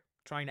tire,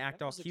 trying to act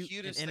That all was the cute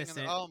and cutest thing in the-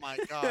 innocent. oh my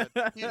God.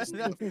 Cutest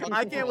thing in the fucking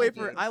I can't world, wait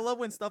for. dude. I love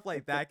when stuff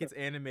like that gets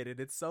animated.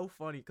 It's so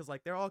funny because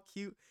like they're all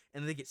cute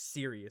and they get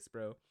serious,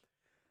 bro.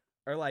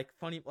 Or like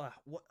funny.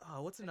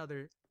 What's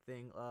another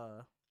thing?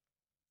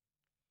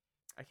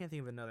 I can't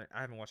think of another.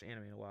 I haven't watched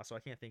anime in a while, so I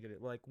can't think of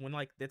it. Like when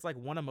like it's like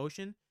one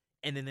emotion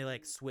and then they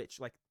like switch.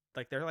 Like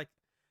they're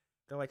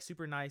like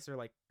super nice or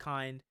like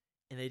kind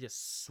and they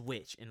just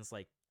switch and it's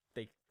like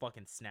they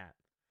fucking snap.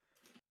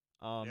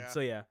 Yeah. So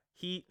yeah,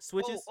 he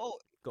switches. Oh,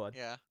 Go ahead.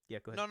 yeah. Yeah,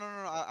 go ahead. No.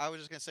 I was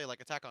just gonna say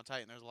like Attack on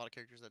Titan. There's a lot of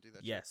characters that do that.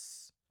 shit.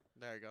 Yes.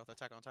 There you go.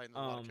 Attack on Titan.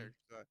 There's a lot of Um. characters.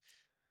 Do that.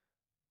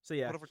 So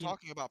yeah, But if we're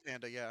talking about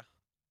Panda, yeah.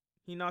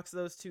 he knocks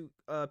those two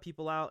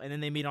people out, and then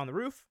they meet on the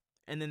roof,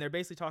 and then they're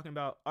basically talking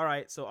about, all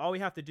right, so all we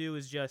have to do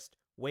is just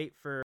wait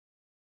for.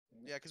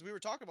 Yeah, because we were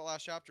talking about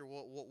last chapter.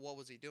 What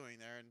was he doing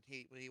there? And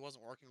he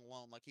wasn't working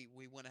alone. Like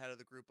we went ahead of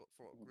the group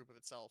for group of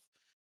itself.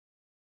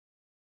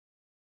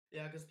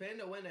 Yeah, because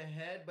Panda went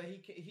ahead, but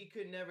he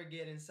could never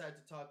get inside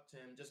to talk to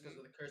him just because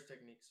of the curse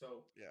technique.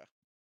 So Yeah.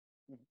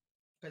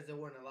 because they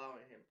weren't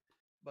allowing him.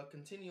 But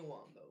continue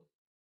on though.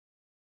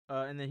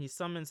 And then he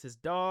summons his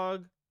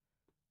dog,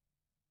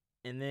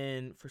 and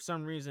then for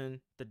some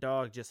reason the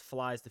dog just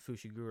flies to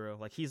Fushiguro.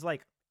 Like he's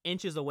like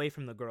inches away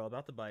from the girl,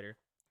 about to bite her.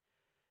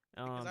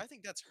 Because I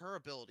think that's her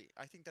ability.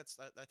 I think that's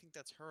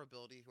her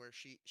ability where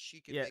she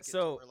can Yeah. make it to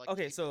So where like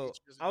okay, she so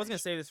doesn't I was gonna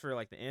reach- say this for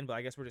like the end, but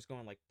I guess we're just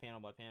going like panel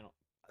by panel.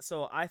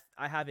 So I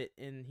have it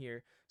in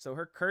here. So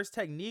her curse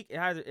technique,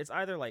 it's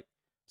either like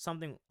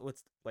something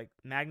with like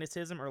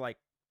magnetism or like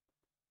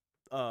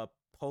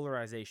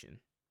polarization.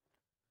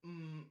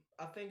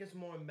 I think it's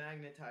more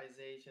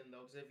magnetization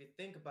though, because if you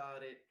think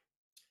about it,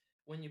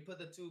 when you put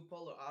the two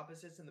polar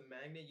opposites in the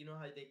magnet, you know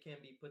how they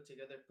can't be put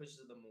together, it pushes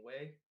them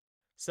away.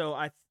 So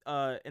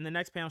in the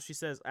next panel she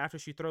says after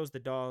she throws the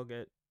dog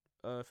at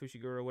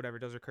Fushiguro or whatever,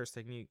 does her curse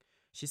technique,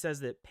 she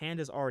says that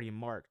Panda's already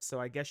marked. So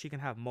I guess she can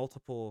have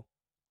multiple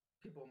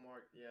People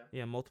marked, yeah.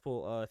 yeah,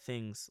 multiple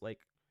things like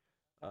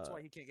That's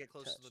why he can't get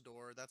close to touch. the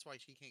door. That's why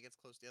she can't get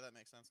close. Yeah, that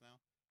makes sense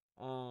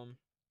now.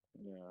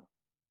 Yeah.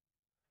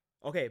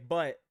 Okay,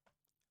 but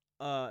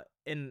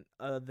in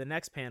the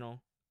next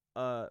panel,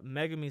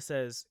 Megumi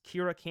says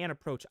Kira can't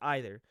approach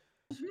either.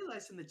 I just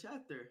realized in the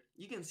chapter,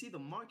 you can see the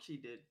mark she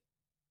did.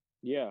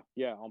 Yeah,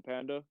 on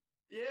Panda.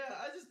 Yeah,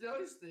 I just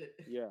noticed it.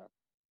 Yeah.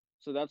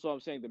 So that's what I'm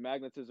saying. The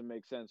magnetism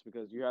makes sense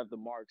because you have the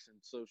marks, and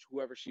so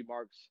whoever she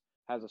marks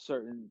has a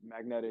certain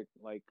magnetic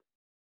like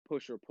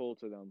push or pull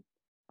to them.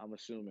 I'm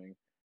assuming.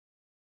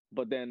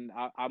 But then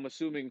I'm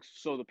assuming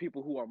so the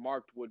people who are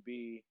marked would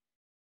be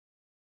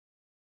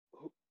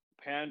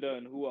Panda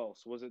and who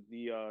else? Was it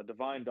the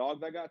divine dog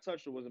that got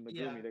touched, or was it Megumi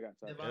Yeah, that got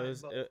touched?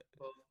 Divine,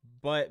 both.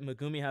 But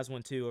Megumi has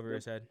one too over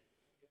his head.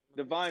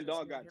 Divine Says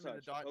dog him got and the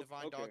touched.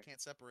 divine dog Okay.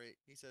 can't separate.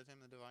 He says him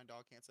and the divine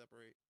dog can't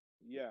separate.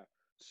 Yeah.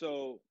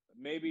 So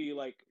maybe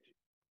like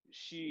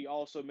she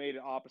also made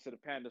it opposite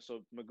of Panda,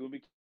 so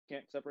Megumi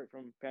can't separate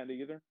from Panda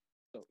either.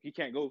 So he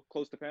can't go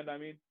close to Panda. I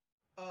mean.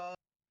 I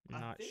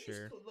Not think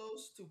sure. it's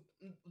close to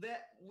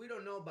that. We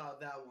don't know about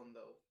that one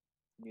though.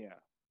 Yeah.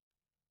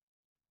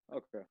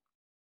 Okay.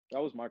 That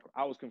was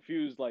I was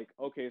confused. Like,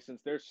 okay, since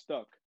they're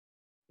stuck,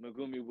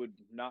 Megumi would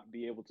not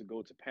be able to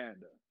go to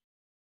Panda.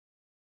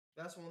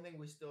 That's one thing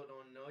we still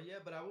don't know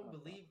yet. But I will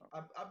believe.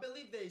 I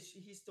believe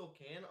he still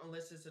can,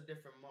 unless it's a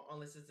different mark,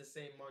 unless it's the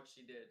same mark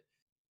she did.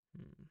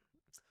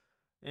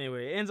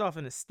 Anyway, it ends off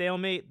in a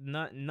stalemate.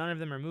 None of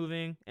them are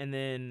moving. And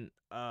then,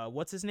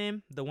 what's his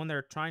name? The one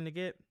they're trying to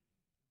get?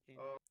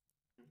 What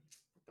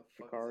the fuck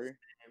is Hikari? his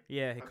name?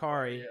 Yeah,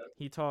 Hikari. yeah.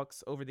 He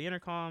talks over the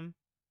intercom.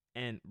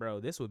 And, bro,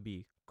 this would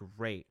be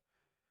great.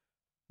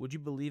 Would you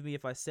believe me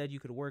if I said you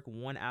could work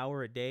 1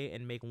 hour a day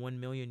and make 1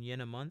 million yen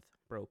a month?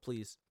 Bro,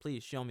 please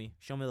show me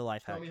the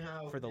life Show hack me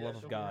how. for the yeah, love show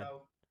of me God.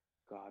 how.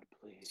 God,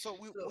 please. So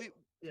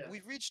Yeah.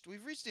 we've reached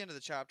the end of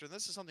the chapter, and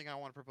this is something I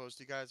want to propose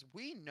to you guys.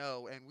 We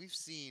know and we've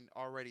seen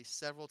already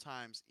several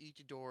times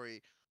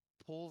Itadori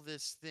pull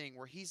this thing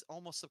where he's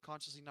almost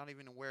subconsciously not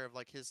even aware of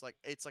like his like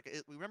it's like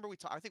remember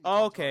I think we talked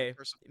about it Okay,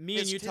 first. me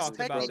and you His talked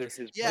His about technique, brother, this.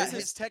 his yeah, This brother.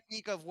 is his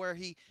technique of where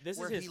he his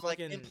like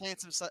fucking.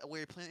 implants himself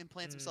where he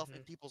implants himself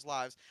in Mhm. people's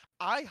lives.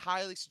 I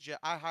highly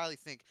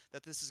think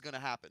that this is gonna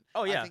happen.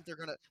 Oh I yeah, think they're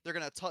gonna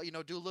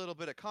do a little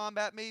bit of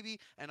combat maybe,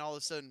 and all of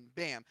a sudden,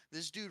 bam!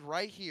 This dude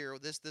right here,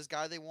 this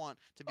guy they want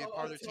to be a Oh,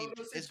 part a of their team,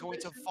 Toto is going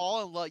to situation?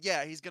 fall in love.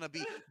 Yeah, he's gonna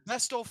be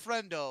besto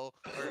friendo,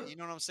 or you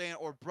know what I'm saying,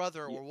 or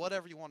brother, Yeah, or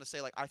whatever you want to say.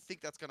 Like I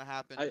think that's gonna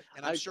happen, I,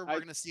 and I'm I, sure we're I,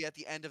 gonna see at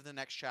the end of the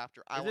next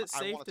chapter. is it I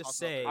safe want to to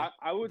toss it out there. say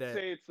I would that?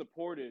 say it's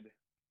supported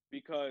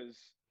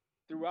because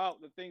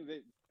throughout the thing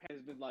that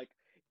has been like,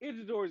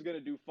 Itadori is gonna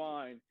do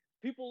fine.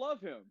 People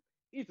love him.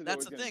 Itadori That's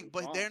is the gonna thing, do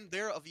but fine.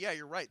 they're of yeah,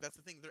 you're right. That's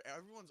the thing.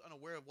 Everyone's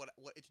unaware of what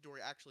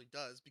Itadori actually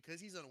does because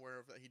he's unaware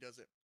of that he does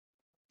it.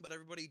 But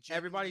everybody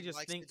Everybody genuinely just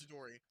likes thinks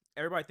Itadori.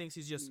 everybody thinks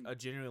he's just Mm. a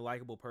genuinely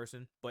likable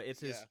person, but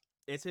Yeah.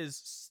 it's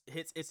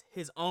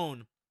his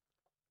own.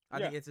 I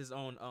Yeah. think it's his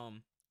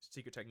own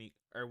secret technique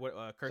or what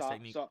curse So,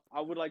 technique. so I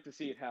would like to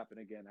see it happen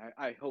again.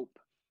 I hope.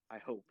 I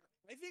hope.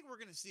 I think we're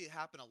gonna see it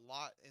happen a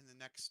lot in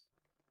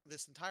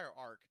this entire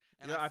arc,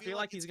 and Yeah, I I feel feel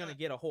like like he's gonna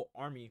get a whole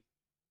army.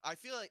 I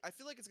feel like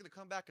it's gonna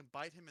come back and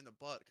bite him in the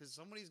butt because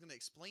somebody's gonna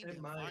explain to It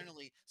him might.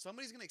 finally.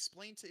 Somebody's gonna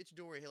explain to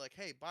Itadori, hey, like,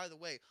 hey, by the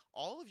way,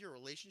 all of your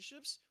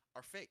relationships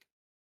are fake.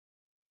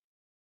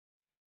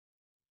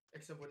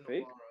 Except with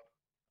Fake? Nobara.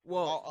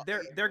 Well, All,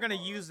 they're gonna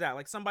use that.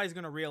 Like somebody's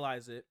gonna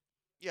realize it,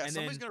 yeah, and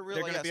somebody's then gonna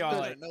they're realize. gonna Yeah, be all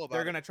somebody's like, gonna know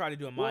they're about it. gonna try to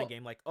do a mind Well,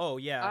 game, like, oh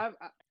yeah,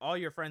 I all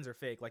your friends are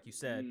fake, like you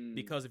said, Mm.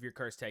 because of your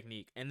curse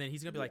technique, and then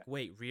he's gonna be Yeah. like,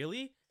 wait,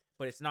 really?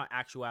 But it's not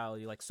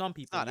actuality. Like some It's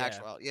people, not yeah,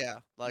 actual. Yeah,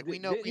 like we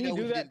know Didn't he do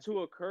he that didn't.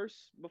 to a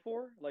curse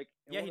before? Like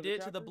in yeah, one he of the did it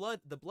to chapters?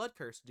 the blood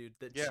curse dude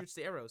that Yeah. shoots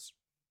the arrows,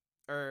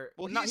 or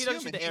Well, not. He he's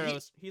doesn't shoot human. the He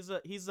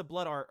arrows. He's the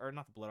blood art, or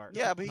not the blood art.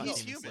 No, yeah, but Not he's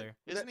no. Demon human. Slayer.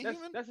 Isn't he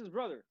human? That's his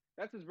brother.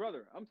 That's his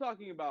brother. I'm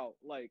talking about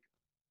like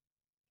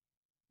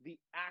the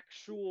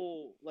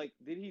actual like.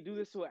 Did he do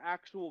this to an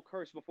actual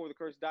curse before the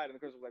curse died? And the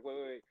curse was like,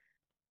 wait.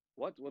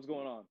 What's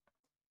going on?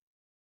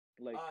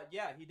 Like,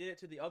 Yeah, he did it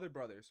to the other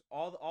brothers.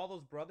 All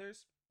those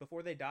brothers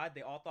before they died,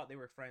 they all thought they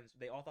were friends.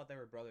 They all thought they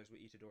were brothers with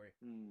Itadori.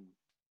 hmm,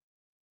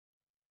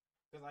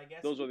 Because I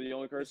guess those are the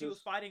only because he was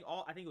curses. fighting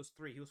all. I think it was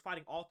three. He was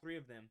fighting all three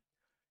of them,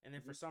 and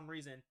then for Mhm. some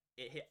reason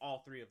it hit all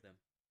three of them.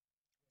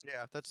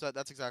 Yeah, that's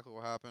exactly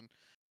what happened.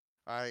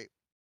 I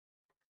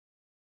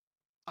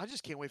I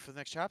just can't wait for the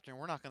next chapter, and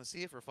we're not gonna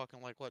see it for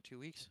fucking like what 2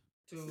 weeks.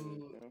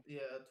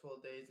 Yeah.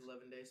 12 days,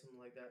 11 days, something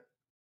like that.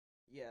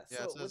 Yeah.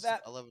 Yeah, it So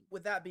says 11.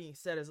 with that being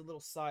said, as a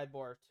little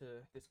sidebar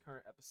to this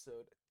current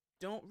episode,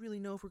 don't really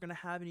know if we're gonna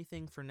have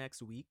anything for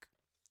next week.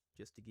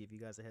 Just to give you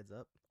guys a heads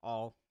up,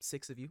 all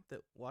 6 of you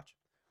that watch,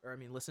 or I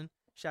mean listen.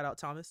 Shout out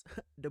Thomas,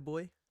 the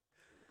boy.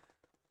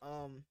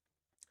 Um.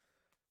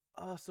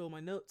 So my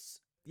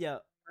notes. Yeah.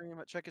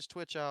 Check his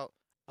Twitch out.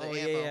 The Oh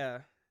ammo.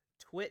 yeah.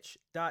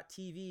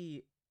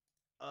 Twitch.tv.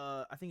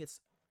 I think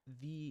it's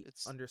the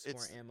underscore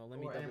It's ammo. Let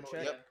me Or double ammo,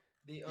 check. yeah. Yep.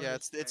 The Yeah,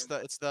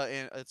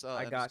 it's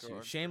I got you.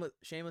 underscore.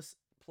 Shameless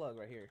plug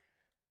right here.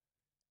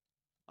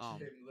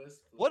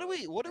 Shameless What do plug.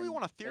 we want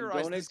to And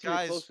theorize donate this to your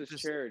guy's closest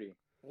this charity.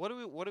 what do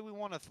we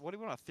want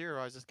to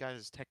theorize this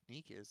guy's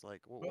technique is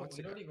like Bro, what's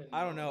we it don't even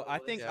I don't know. I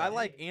though. think It's I a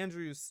like thing.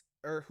 Andrew's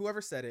or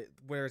whoever said it,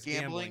 where it's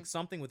gambling. Gambling?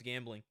 Something with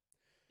gambling.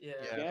 Yeah,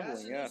 Yeah. it has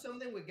Gambling, to yeah. do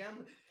something with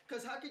gambling.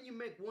 Cause how can you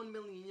make 1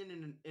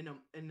 million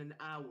in an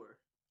hour?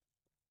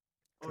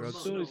 Or Drugs.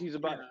 As soon as he's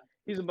about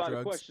to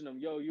Drugs. question him,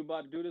 yo, you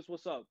about to do this?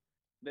 What's up?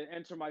 Then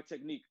enter my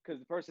technique because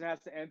the person has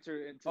to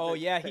enter into. Oh the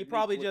yeah, he technique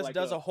probably with, just like,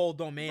 does a whole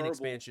domain verbal-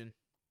 expansion.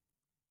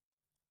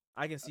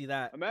 I can see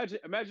that. Imagine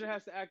it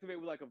has to activate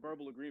with like a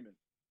verbal agreement.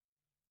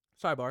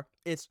 Sidebar.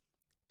 It's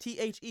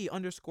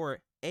THE_AMMO.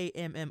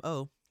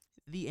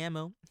 The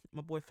ammo.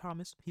 My boy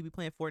Thomas. He be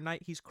playing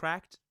Fortnite. He's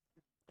cracked.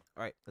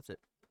 All right, that's it.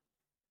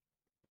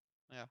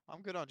 Yeah,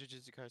 I'm good on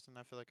Jujutsu Kaisen.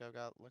 I feel like I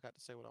got to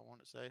say what I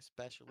want to say, I'm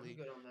especially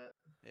good on that.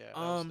 yeah.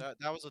 Um,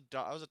 That was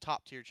a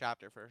top tier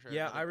chapter for sure.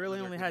 Yeah, I really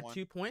another only good had one.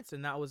 2 points,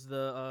 and that was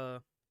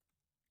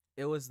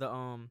it was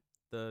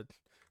the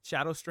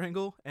Shadow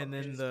Strangle and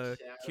then Fucking the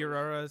Shadow.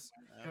 Kirara's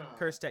Yeah.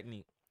 curse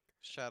technique.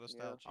 Shadow Yeah.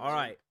 style. All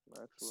right,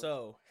 That's what-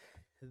 so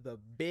the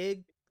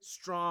big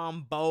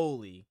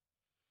Stromboli,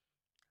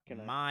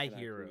 Can I- my can I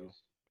hero.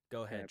 please?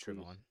 Go Can I ahead, please?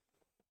 Trevon.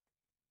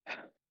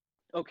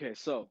 Okay,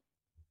 so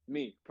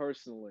me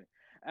personally,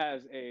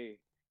 as a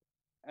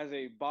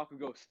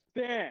Bakugo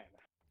stan,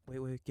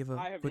 Wait, give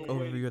I a have quick been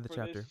waiting overview of the for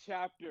chapter. this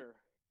chapter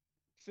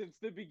since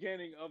the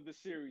beginning of the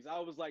series. I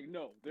was like,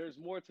 no, there's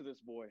more to this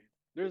boy.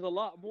 There's a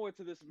lot more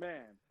to this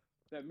man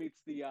that meets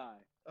the eye.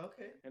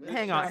 Okay. And let's-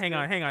 Hang let's-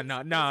 on.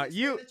 Nah. let's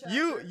You explain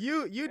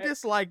the chapter.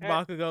 disliked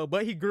Bakugo,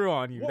 but he grew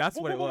on you. That's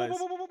what it was.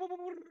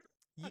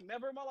 Ye-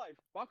 Never in my life.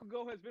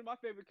 Bakugo has been my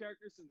favorite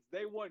character since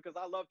day one because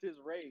I loved his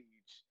rage.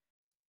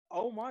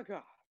 Oh my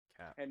god.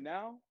 Cap. And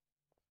now,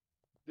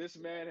 this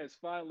man has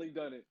finally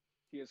done it.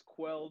 He has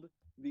quelled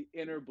the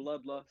inner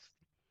bloodlust.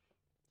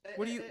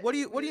 What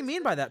do you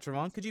mean by that,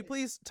 Trevon? Could you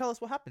please tell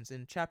us what happens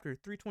in chapter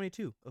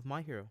 322 of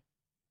My Hero?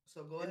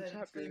 So go In ahead and say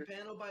chapter-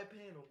 panel by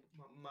panel,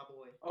 my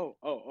boy. Oh.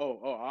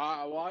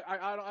 Well,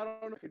 I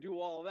don't know if I can do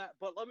all of that,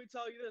 but let me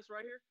tell you this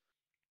right here.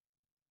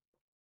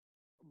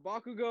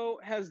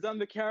 Bakugo has done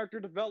the character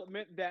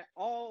development that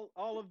all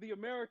of the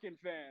American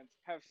fans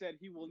have said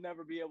he will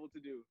never be able to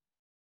do.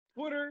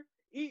 Twitter,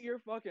 eat your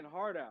fucking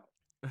heart out.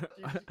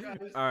 Jesus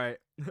Christ. All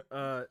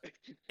right.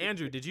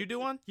 Andrew, did you do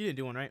one? You didn't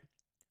do one, right?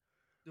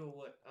 Do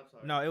what? I'm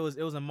sorry. No,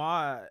 it was a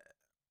mod.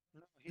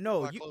 No, he did No,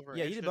 Black you Clover.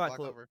 yeah, you Andrew did Black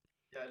Clover.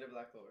 Yeah, I did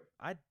Black Clover.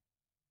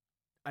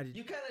 I did.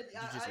 You kind of.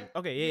 Jujutsu.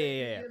 Okay,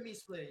 yeah. You're me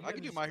splitting. I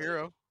can do My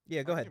Hero.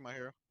 Yeah, go I can ahead. do My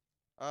Hero.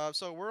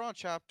 So we're on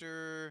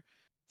chapter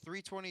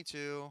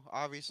 322.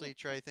 Obviously,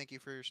 Trey, thank you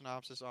for your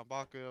synopsis on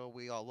Bakugo.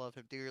 We all love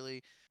him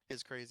dearly.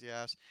 His crazy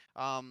ass.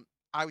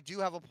 I do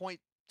have a point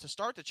to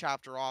start the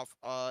chapter off.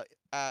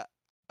 At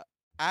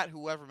at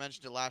whoever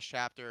mentioned it last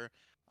chapter.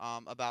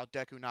 About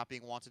Deku not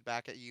being wanted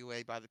back at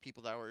UA by the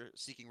people that were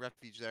seeking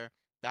refuge there.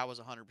 That was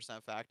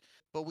 100% fact.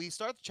 But we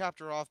start the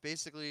chapter off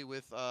basically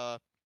with our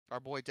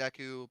boy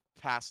Deku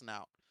passing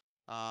out.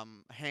 A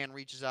hand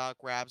reaches out,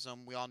 grabs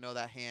him. We all know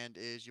that hand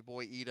is your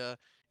boy Ida.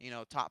 You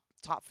know, top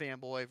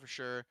fanboy for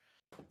sure.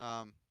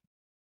 Um,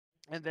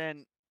 and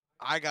then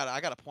I got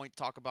a point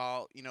to talk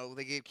about. You know,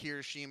 they gave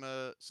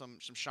Kirishima some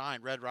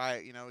shine. Red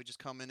Riot, you know, just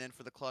coming in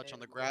for the clutch on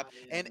the grab.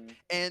 And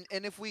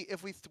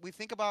we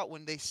think about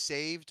when they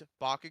saved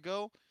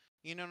Bakugo,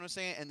 you know what I'm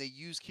saying? And they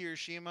used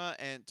Kirishima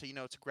and to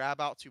to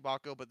grab out to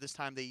Bakugo, but this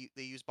time they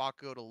use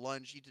Bakugo to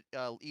lunge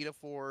Ida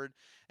forward,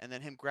 and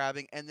then him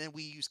grabbing, and then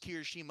we use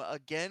Kirishima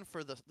again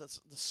for the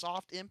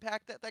soft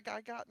impact that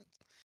guy got.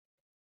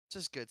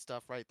 Just good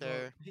stuff right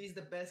there. He's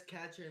the best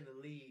catcher in the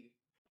league.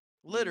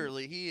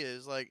 Literally, he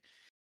is like.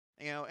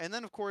 And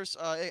then of course,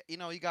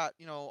 you got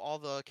all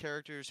the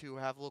characters who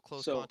have a little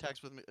close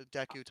contacts with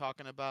Deku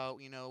talking about,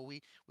 we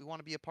want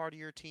to be a part of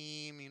your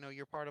team.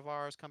 You're part of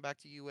ours. Come back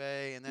to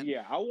UA, and then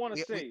yeah, I want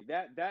to say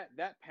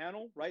that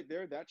panel right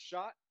there, that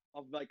shot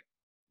of like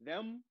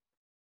them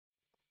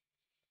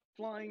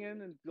flying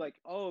in and like,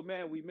 oh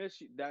man, we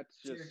miss you. That's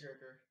just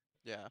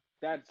yeah,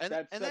 that's and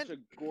such then,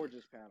 a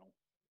gorgeous panel.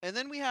 And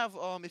then we have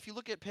if you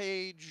look at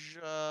page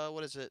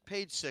what is it?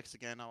 Page 6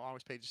 again.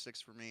 Always page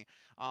 6 for me.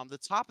 The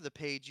top of the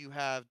page you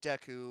have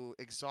Deku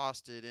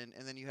exhausted,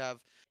 and then you have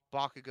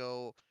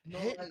Bakugo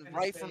hitting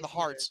right from the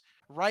hearts,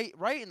 right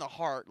in the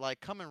heart, like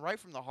coming right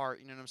from the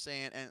heart. You know what I'm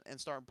saying? And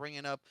start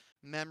bringing up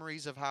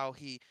memories of how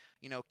he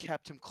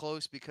kept him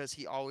close because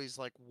he always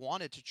like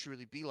wanted to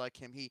truly be like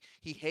him. He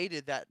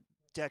hated that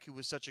Deku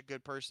was such a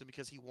good person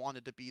because he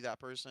wanted to be that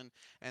person,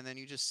 and then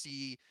you just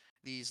see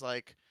these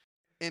like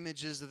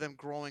images of them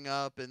growing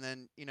up, and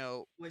then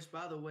which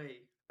by the way,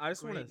 I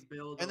just want to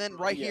build and up, then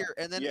bro. right here,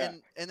 and then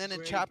and then in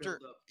Great chapter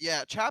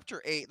build-up.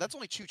 chapter 8, that's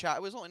only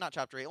it was only not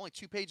chapter 8, only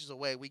 2 pages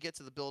away, we get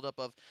to the build up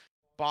of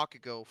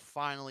Bakugo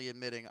finally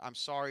admitting I'm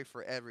sorry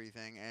for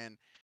everything. And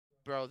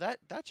bro, that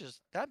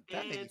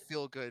made me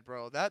feel good,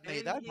 bro. That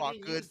brought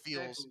good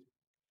feels. Deku.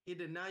 He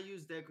did not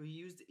use Deku. He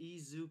used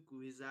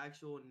Izuku, his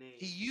actual name.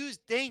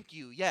 Thank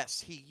you.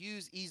 Yes, he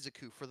used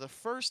Izuku for the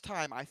first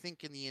time, I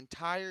think, in the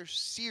entire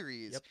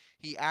series. Yep.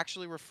 He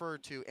actually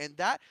referred to, and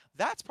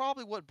that's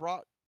probably what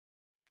brought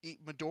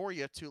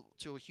Midoriya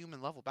to a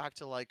human level, back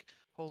to like,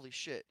 holy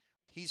shit,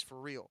 he's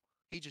for real.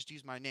 He just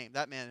used my name.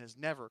 That man has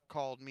never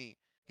called me.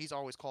 He's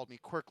always called me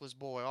Quirkless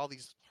Boy, all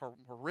these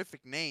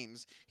horrific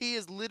names. He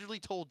has literally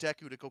told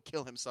Deku to go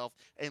kill himself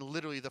in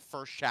literally the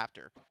first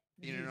chapter.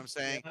 You know what I'm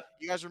saying? Yeah.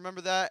 You guys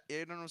remember that?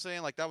 You know what I'm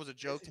saying? Like, that was a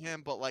joke to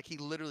him, but like, he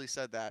literally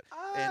said that.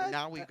 And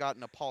now we've got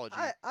an apology.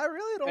 I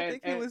really don't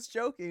think he was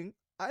joking.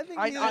 I think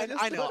he was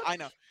just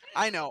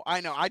I know.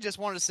 I just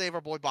wanted to save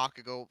our boy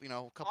Bakugo,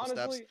 a couple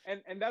Honestly,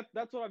 steps. and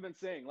that's what I've been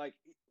saying. Like,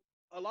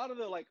 a lot of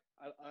the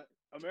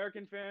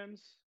American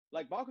fans,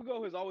 like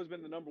Bakugo has always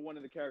been the number one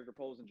in the character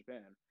polls in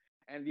Japan,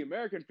 and the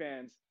American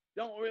fans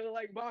don't really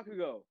like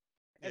Bakugo.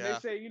 And they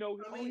say, oh,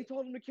 he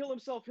told him to kill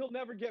himself. He'll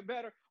never get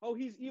better. Oh,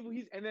 he's evil.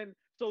 And then,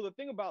 so the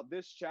thing about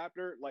this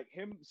chapter, like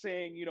him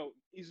saying,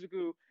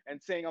 Izuku,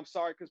 and saying, I'm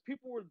sorry, because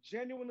people were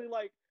genuinely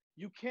like,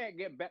 you can't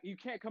get back. You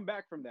can't come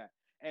back from that.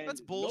 And That's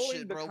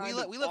bullshit, bro. We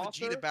let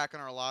Vegeta back in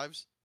our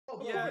lives.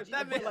 Yeah,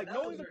 like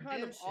knowing the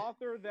kind of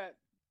author that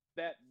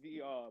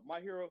the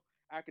My Hero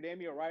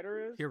Academia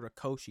writer is.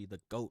 Hirokoshi, the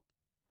goat.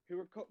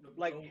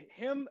 Like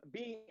him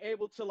being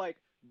able to like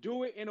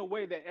do it in a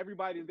way that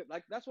everybody's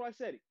like, that's what I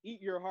said,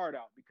 eat your heart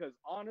out, because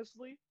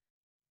honestly,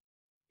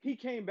 he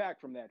came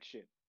back from that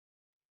shit.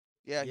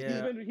 Yeah.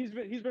 He's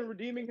been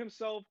redeeming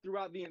himself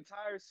throughout the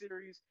entire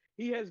series.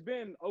 He has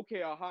been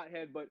a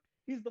hothead, but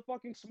he's the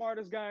fucking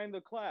smartest guy in the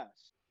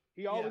class.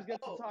 He always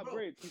gets the top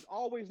grades. He's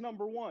always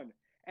number one.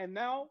 And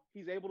now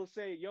he's able to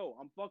say, yo,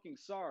 I'm fucking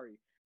sorry.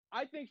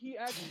 I think he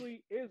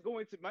actually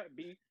might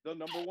be the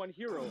number one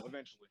hero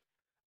eventually.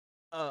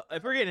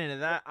 If we're getting into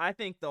that, I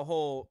think the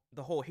whole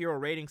hero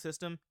rating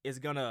system is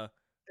gonna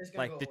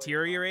like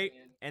deteriorate,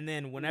 and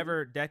then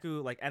whenever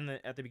Deku, like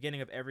at the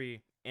beginning of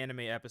every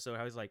anime episode,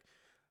 how he's like,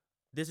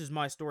 "This is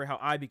my story, how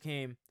I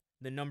became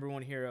the number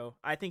one hero.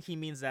 I think he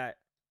means that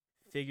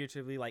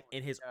figuratively, like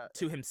in his Yeah,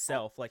 to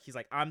himself. Like he's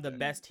like, I'm the Yeah.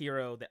 best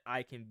hero that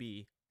I can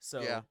be.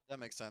 So yeah, that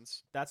makes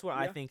sense. that's what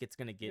I Yeah. think it's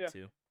gonna get Yeah.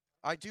 to.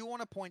 I do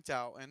want to point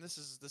out, and this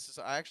is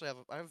I actually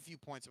I have a few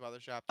points about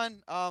this chapter.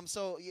 One,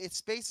 so it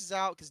spaces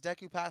out because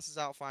Deku passes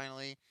out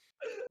finally.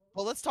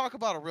 But let's talk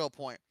about a real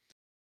point.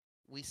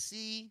 We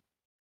see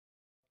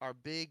our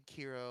big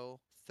hero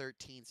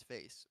 13's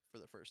face for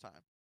the first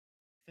time.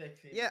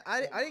 Yeah, Oh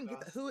I my didn't get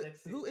God, who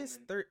sexy is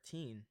woman.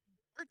 13.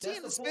 13,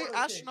 the the space portal chick.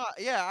 astronaut,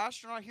 yeah,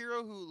 astronaut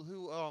hero who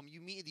you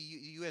meet at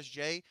the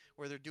USJ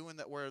where they're doing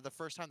that, where the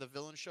first time the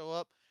villains show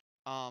up,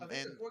 I think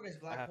and the quirk is I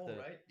black have hole, to.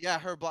 right? yeah,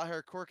 her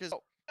quirk is.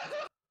 Hell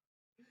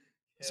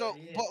So,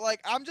 yeah. but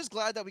like, I'm just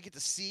glad that we get to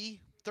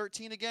see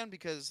 13 again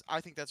because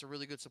I think that's a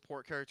really good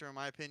support character in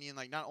my opinion.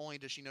 Like, not only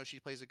does she know she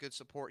plays a good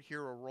support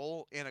hero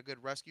role and a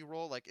good rescue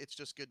role, like it's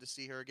just good to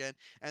see her again.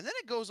 And then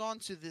it goes on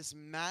to this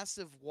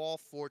massive wall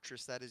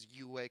fortress that is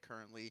UA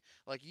currently.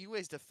 Like,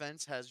 UA's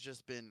defense has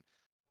just been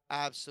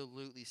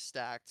absolutely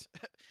stacked.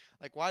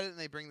 Like, why didn't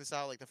they bring this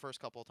out like the first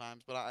couple of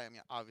times? But I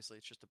mean, obviously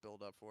it's just a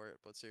build up for it.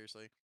 But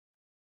seriously,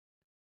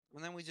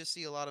 and then we just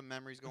see a lot of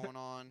memories going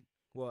on.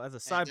 Well, as a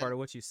And sidebar to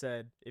what you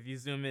said, if you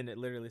zoom in, it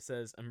literally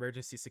says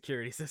emergency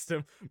security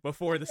system.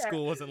 Before the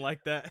school wasn't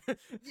like that.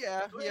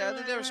 yeah,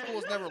 their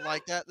school's never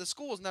like that. The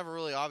school is never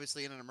really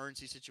obviously in an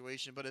emergency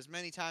situation, but as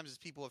many times as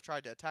people have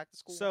tried to attack the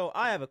school. So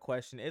I have a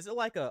question. Is it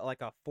like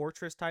a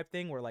fortress type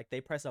thing where like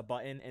they press a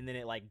button and then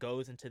it like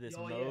goes into this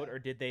Oh, mode, yeah. or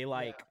did they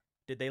Yeah.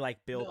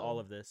 build all No.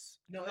 of this?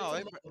 No, No,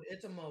 it's a mode.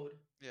 It's a mode.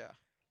 yeah.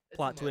 It's a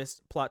Plot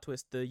mode.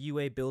 twist. The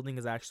UA building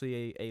is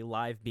actually a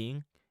live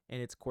being,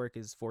 and its quirk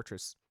is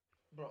fortress.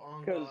 Bro,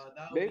 on Because God,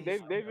 that would be so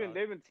God.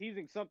 they've been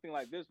teasing something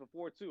like this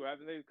before too,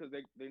 haven't they? Because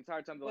the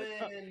entire time they're like,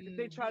 huh, if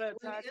they When try to when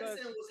the attack us,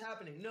 incident was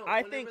happening, no,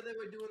 I whenever think they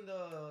were doing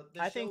the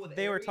I show think with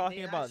they were Aerie, talking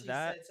they about actually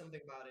that. said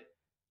something about it.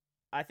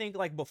 I think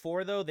like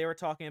before though they were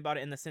talking about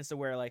it in the sense of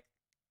where like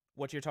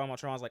what you're talking about,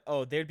 Tron, is like,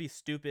 oh, they'd be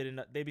stupid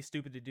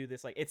to do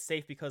this. Like it's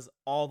safe because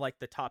all like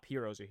the top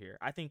heroes are here.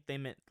 I think they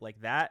meant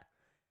like that.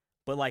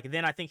 But like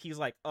then I think he's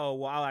like, oh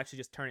well, I'll actually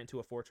just turn it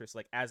into a fortress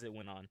like as it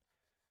went on.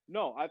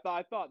 no, I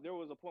thought there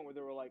was a point where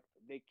they were like,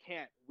 they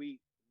can't. We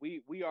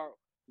are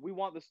we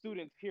want the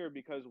students here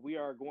because we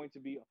are going to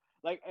be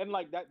like, and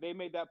like that they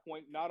made that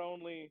point. Not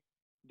only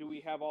do we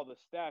have all the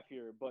staff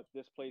here, but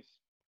this place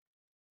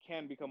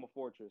can become a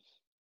fortress.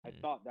 I Hmm.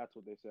 thought that's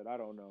what they said. I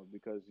don't know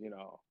because you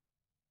know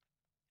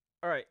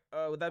All right.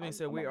 With that being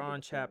said, I'm we not are a big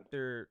on fan.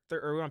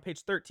 or we're on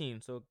page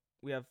 13. So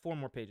we have 4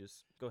 more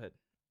pages. Go ahead,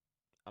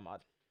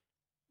 Ahmad.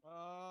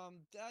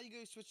 You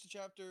guys switch to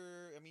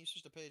chapter. I mean, you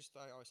switch to page.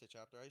 I always say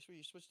chapter.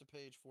 You switch to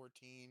page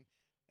 14,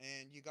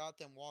 and you got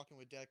them walking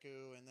with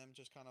Deku, and them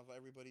just kind of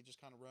everybody just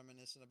kind of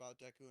reminiscing about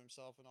Deku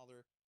himself and all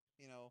their,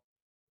 you know,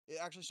 it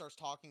actually starts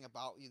talking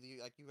about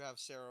you. Like you have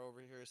Sarah over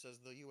here. It says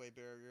the UA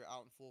barrier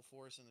out in full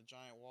force, and the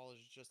giant wall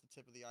is just the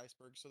tip of the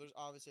iceberg. So there's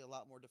obviously a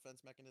lot more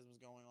defense mechanisms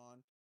going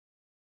on.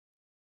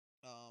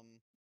 Um,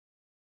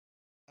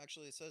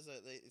 Actually, it says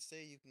that they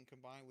say you can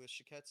combine with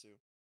Shiketsu.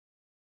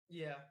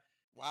 Yeah.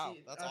 Wow,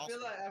 that's awesome.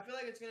 I feel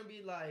like it's gonna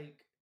be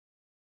like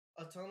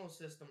a tunnel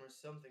system or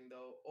something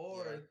though,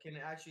 or Yeah. it can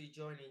actually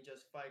join and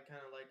just fight, kind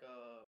of like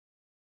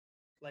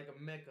a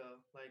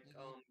mecha, like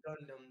Hmm.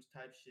 Gundams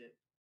type shit.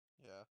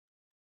 Yeah.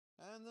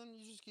 And then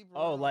you just keep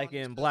Oh, rolling on.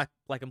 It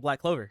says, Black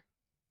Clover,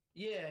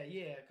 Yeah,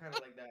 yeah, kind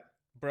of like that.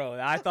 bro.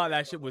 I thought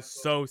Like that shit a was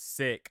Black Clover. so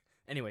sick.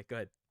 Anyway, go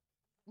ahead.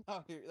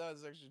 "Oh, that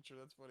is actually true.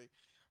 That's funny."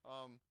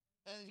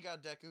 And you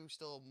got Deku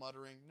still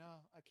muttering,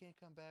 "No, I can't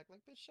come back."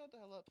 Like, bitch, shut the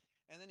hell up.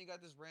 And then you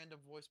got this random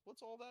voice,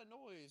 "What's all that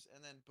noise?"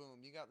 And then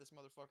boom, you got this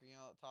motherfucker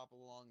yelling at the top of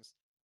the lungs,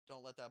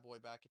 "Don't let that boy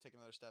back and take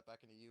another step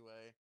back into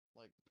UA."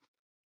 Like,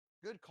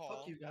 good Fuck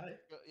call. you, guy.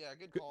 Yeah,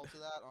 good call to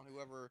that on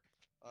whoever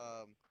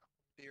um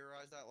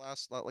theorized that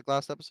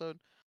last episode.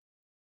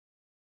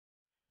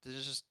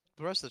 There's just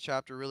the rest of the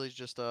chapter really is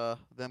just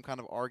them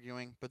kind of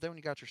arguing. But then when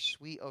you got your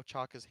sweet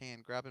Ochaka's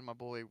hand grabbing my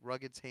boy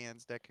Rugged's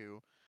hands,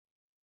 Deku,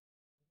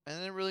 and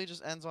then it really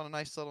just ends on a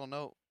nice subtle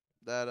note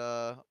that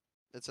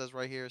it says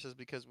right here. It says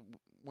because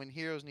when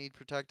heroes need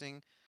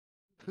protecting,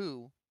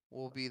 who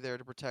will be there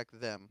to protect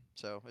them?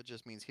 So it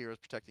just means heroes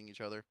protecting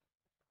each other.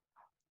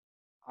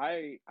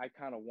 I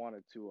kind of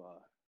wanted to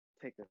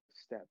take a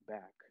step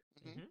back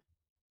Hmm. Hmm.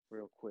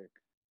 real quick.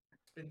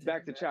 It's been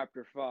Back taken to back.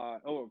 chapter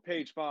 5 or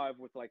page 5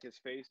 with like his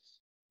face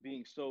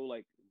being so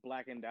like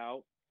blackened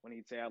out when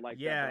he'd say I like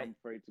that, but Yeah. I'm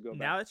afraid to go back.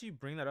 Now that you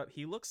bring that up,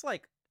 he looks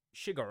like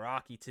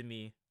Shigaraki to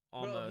me Bro,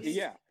 almost.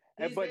 Yeah,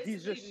 he's but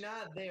he's basically just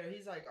not there.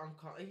 He's like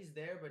he's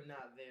there but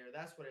not there.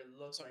 That's what it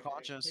looks like.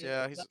 Subconscious,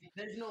 yeah. He's Like,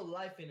 there's no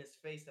life in his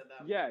face at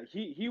that yeah, point.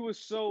 he was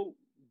so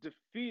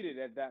defeated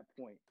at that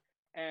point.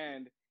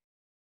 And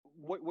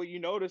what you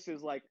notice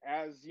is like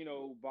as you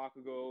know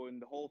Bakugo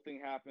and the whole thing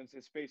happens,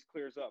 his face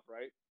clears up,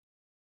 right?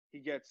 He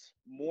gets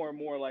more and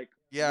more like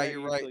yeah. You're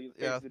ready right. until he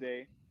Yeah. faces the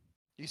day.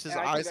 He says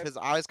And I think his that's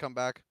eyes come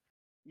back.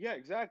 yeah,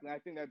 exactly. I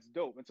think that's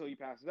dope until he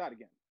passes out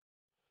again.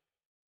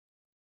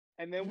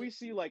 And then we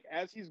see like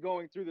as he's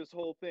going through this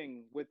whole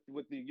thing with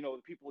the you know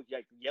the people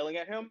like yelling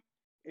at him,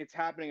 it's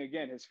happening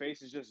again. His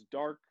face is just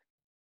dark.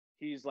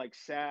 He's like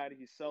sad.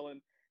 He's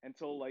sullen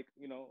until like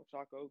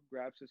Chaco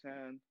grabs his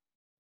hand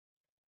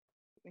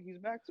and he's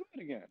back to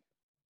it again.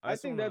 I I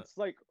just think wanna. that's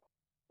like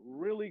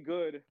really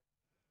good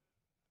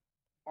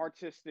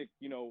artistic,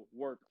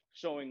 work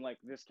showing like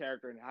this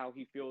character and how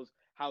he feels,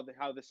 how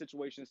the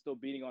situation is still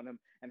beating on him,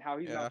 and how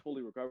he's Yeah. not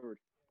fully recovered.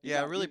 He's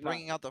Yeah, not. really He's not.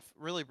 bringing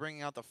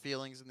out the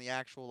feelings in the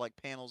actual like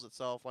panels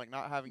itself, like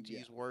not having to Yeah.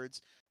 use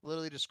words,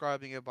 literally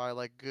describing it by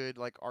like good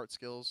like art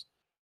skills.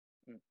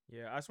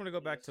 Yeah, I just want to go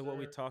back Yes, to what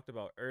we sir. talked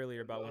about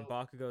earlier about when Go.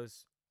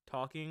 Bakugo's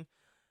talking.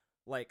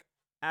 Like,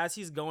 as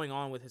he's going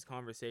on with his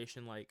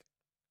conversation, like,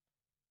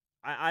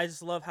 I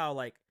just love how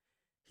like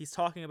he's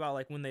talking about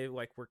like when they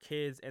like were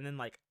kids, and then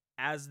like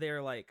as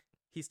they're like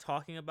he's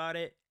talking about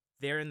it,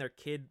 they're in their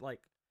kid like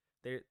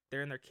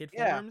they're in their kid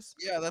Yeah, forms.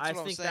 yeah, that's I what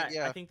I'm think saying. that I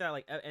Yeah, think that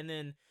like and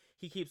then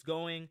he keeps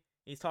going.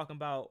 He's talking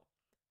about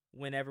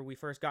whenever we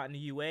first got into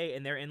UA,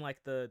 and they're in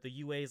like the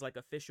UA's like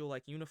official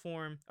like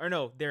uniform, or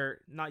no, they're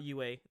not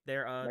UA, Like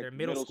they're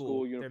middle middle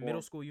school, school their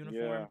middle uniform. school Yeah.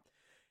 uniform,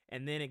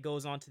 and then it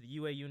goes on to the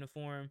UA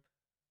uniform.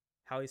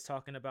 How he's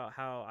talking about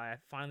how I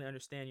finally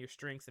understand your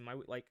strengths and my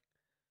like.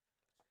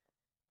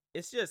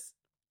 It's just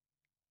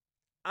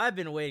I've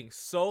been waiting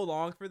so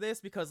long for this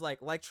because like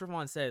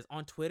Trevon says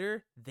on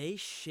Twitter, they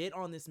shit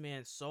on this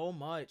man so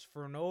much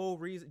for no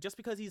reason, just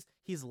because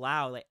he's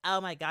loud. Like,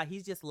 oh my god,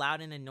 he's just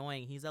loud and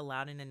annoying. He's a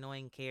loud and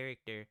annoying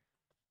character.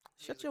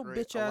 he's Shut your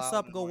bitch a ass loud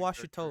up. and Go annoying wash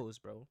your character. toes,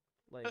 bro.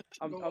 Like,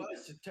 I'm. Go I'm.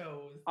 wash your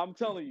toes. I'm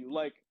telling you,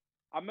 like,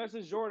 I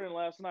messaged Jordan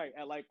last night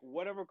at like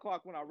whatever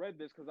clock when I read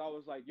this because I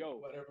was like, "Yo,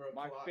 Whatever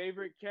my o'clock.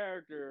 favorite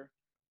character.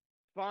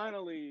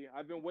 Finally,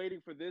 I've been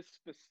waiting for this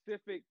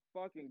specific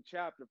fucking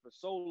chapter for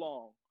so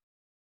long,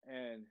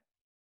 and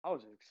I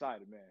was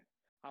excited, man.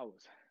 I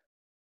was.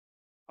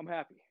 I'm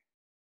happy.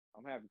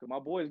 I'm happy because my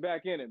boy's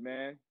back in it,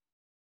 man.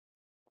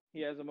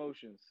 He has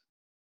emotions.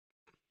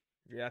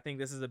 yeah, I think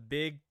this is a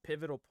big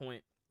pivotal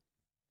point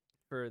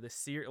for the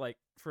series, like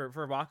for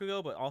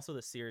Bakugo, but also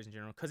the series in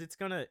general, because it's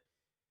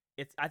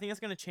I think it's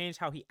gonna change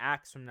how he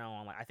acts from now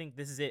on. Like, I think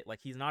this is it. Like,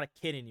 he's not a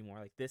kid anymore.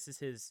 Like, this is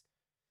his.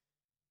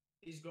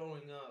 He's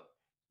growing up.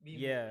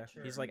 Being more Yeah,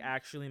 mature. he's like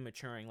actually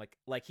maturing.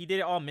 Like he did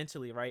it all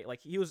mentally, right?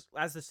 Like, he was,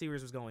 as the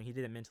series was going, he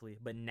did it mentally,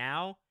 but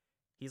now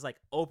he's like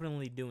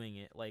openly doing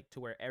it, like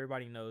to where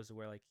everybody knows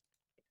where like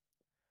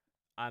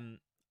I'm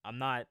I'm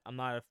not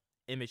a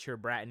immature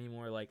brat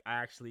anymore. Like, I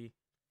actually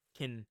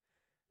can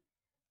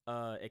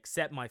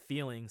accept my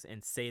feelings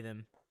and say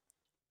them.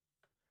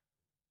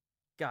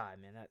 God,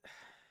 man, that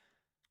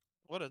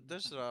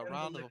There's a Get him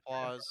round the of lip.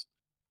 applause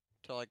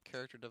to like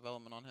character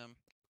development on him.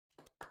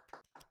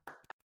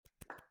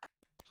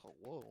 Oh,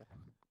 whoa.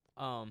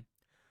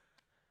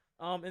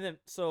 um and then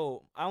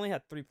so I only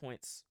had 3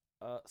 points.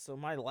 So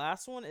my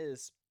last one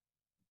is,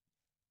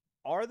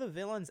 are the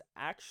villains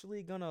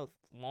actually gonna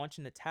launch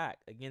an attack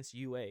against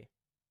UA?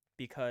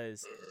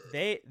 Because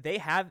they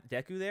have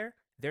Deku there,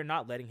 they're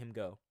not letting him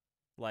go.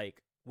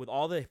 Like, with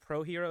all the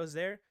pro heroes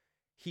there,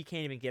 he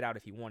can't even get out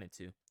if he wanted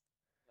to,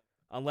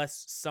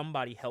 unless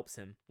somebody helps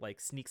him, like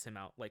sneaks him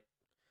out. Like,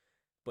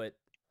 but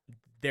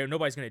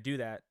nobody's gonna do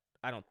that,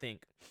 I don't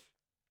think.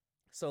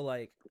 So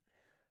like,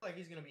 Like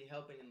he's gonna be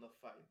helping in the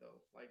fight though.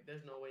 Like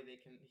there's no way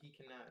he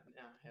cannot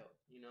not help.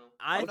 You know.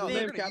 I Oh no, What's his they're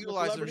name? think gonna Captain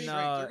utilize their Celebrity.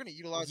 strength. They're no, gonna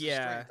utilize their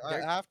yeah, strength. I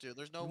they're have to.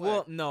 There's no way.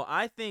 well, no,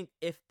 I think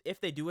if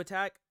they do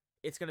attack,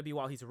 it's gonna be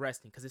while he's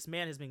resting, because this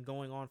man has been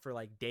going on for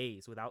like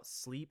days without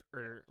sleep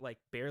or like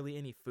barely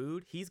any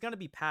food. He's gonna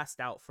be passed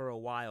out for a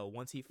while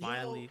once he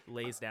finally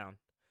lays down.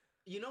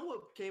 You know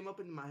what came up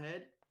in my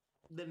head?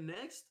 The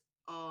next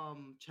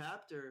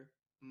chapter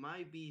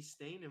might be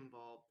Stain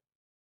involved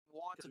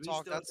Want to because we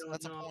talk. still don't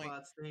That's a know point.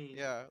 about Stain.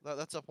 Yeah,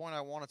 that's a point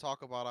I want to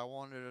talk about. I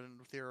wanted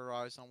to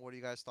theorize on what are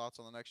you guys' thoughts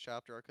on the next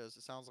chapter because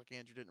it sounds like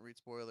Andrew didn't read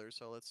spoilers.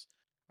 So let's.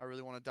 I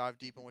really want to dive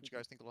deep in what you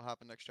guys think will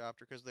happen next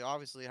chapter because they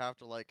obviously have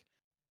to like.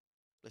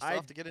 They still I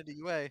have to get into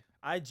UA.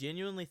 I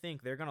genuinely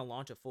think they're gonna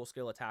launch a full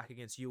scale attack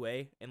against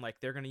UA, and like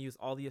they're gonna use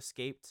all the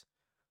escaped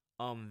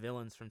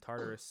villains from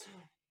Tartarus.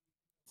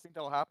 Think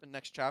that'll happen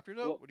next chapter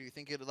though? Well, Or do you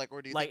think it like,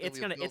 or do you Like, think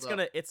there'll be a build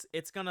up?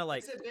 it's gonna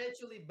like, It's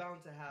eventually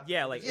bound to happen.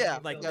 yeah, It's like just Yeah,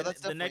 gonna be like yeah, built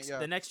that's up. definitely yeah.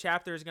 the next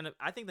chapter is gonna,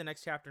 I think the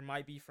next chapter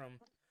might be from,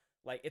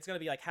 like, it's gonna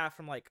be like half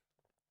from like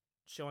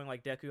showing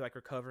like Deku like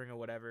recovering or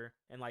whatever,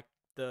 and like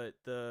the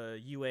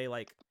UA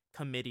like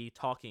committee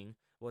talking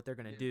what they're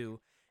gonna Yeah. do,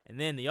 and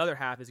then the other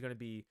half is gonna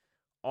be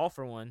All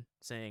For One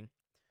saying,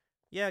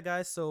 yeah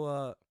guys,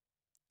 so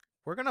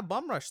we're gonna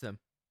bum rush them,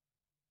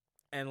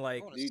 and I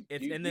like wanna do you, do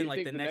it's, you, and do then you like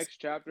think the the next, next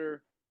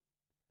chapter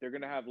they're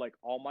gonna have like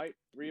All Might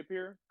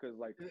reappear? Because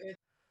like It's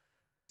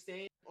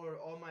Stain or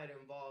All Might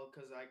involved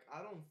because like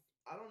I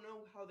don't know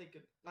how they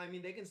could. I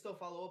mean, they can still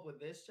follow up with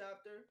this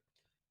chapter,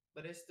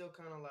 but it's still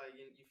kind of like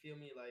you feel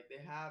me. Like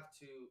they have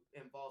to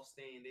involve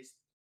Stain. They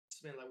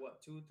spent like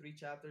what 2 3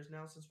 chapters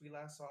now since we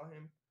last saw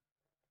him.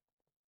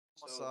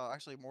 Almost, So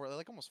actually more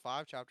like almost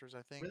 5 chapters,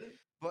 I think. really,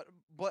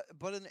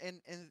 But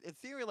in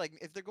theory, like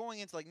if they're going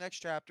into like next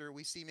chapter,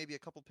 we see maybe a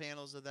couple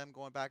panels of them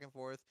going back and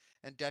forth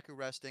and Deku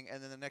resting,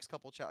 and then the next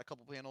couple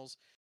panels,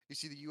 you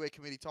see the UA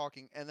committee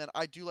talking, and then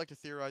I do like to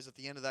theorize at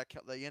the end of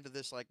the end of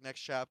this like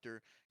next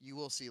chapter, you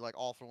will see like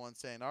All For One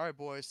saying, "All right,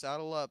 boys,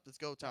 saddle up, it's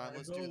go time, gotta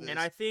let's do go. And this."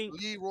 I think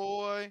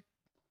Leroy.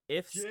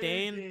 if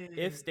Stain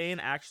Jenkins.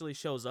 actually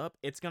shows up,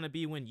 it's gonna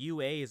be when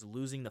UA is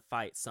losing the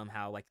fight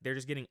somehow. Like they're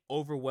just getting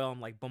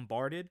overwhelmed, like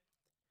bombarded,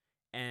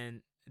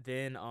 and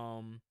then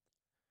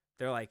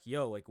they're like,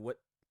 yo, like what,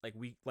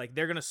 like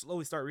they're gonna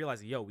slowly start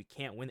realizing, yo, we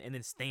can't win, and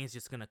then Stain's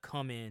just gonna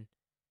come in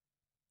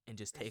and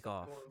just And take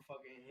start off. going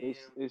fucking Is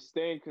ham. is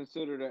Stain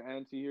considered an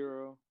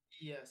anti-hero,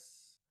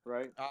 Yes.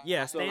 right?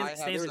 Yeah, So I have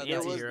Stain's an said that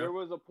there he's- was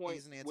anti-hero. a point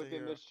he's an within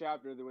anti-hero. this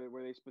chapter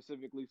where they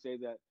specifically say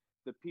that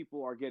the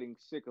people are getting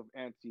sick of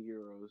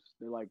anti-heroes.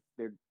 They're like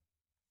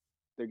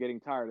they're getting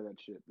tired of that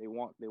shit. They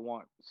want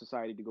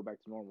society to go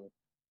back to normal.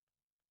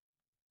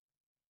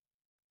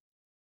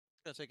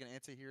 It's gonna take an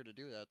anti-hero to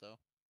do that, though.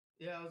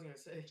 Yeah, I was gonna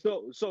say.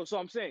 So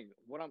I'm saying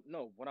what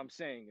I'm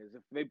saying is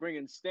if they bring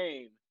in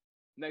Stain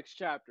next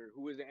chapter,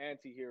 who is an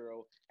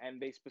anti-hero,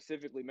 and they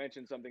specifically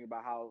mention something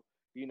about how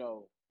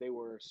they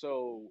were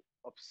so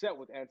upset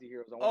with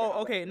anti-heroes. I wonder how Oh,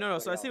 that's okay, gonna no. play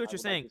So I out. see what I you're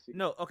would like saying. to see.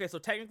 No, okay. So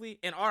technically,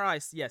 in our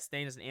eyes, yes,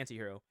 Stain is an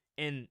anti-hero.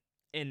 In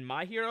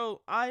my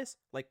hero eyes,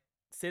 like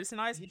citizen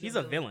eyes, he's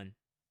a villain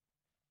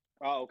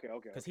Oh, okay.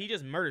 because he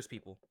just murders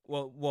people.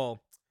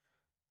 Well,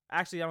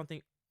 actually, I don't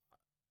think.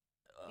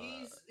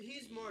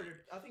 He's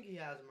murdered. I think he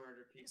has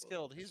murdered He's people.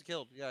 killed. He's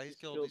killed. Yeah, he's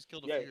killed. He's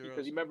killed a Yeah, few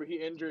because heroes. remember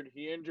he injured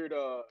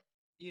Ita's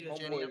Jenny-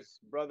 brother. Homeboy's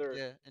brother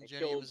Yeah, and and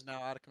Jenny was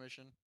now out of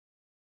commission.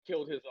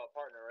 killed his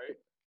partner, right?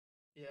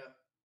 Yeah,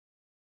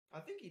 I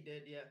think he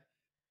did. Yeah.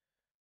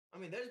 I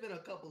mean, there's been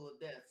a couple of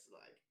deaths.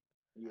 Like,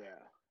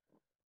 Yeah.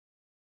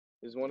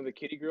 Is one of the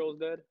kitty girls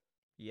dead?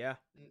 Yeah.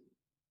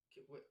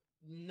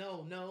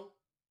 no.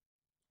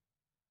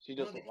 She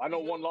None just. of the I know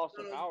kitty one girls- lost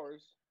her none of-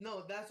 powers.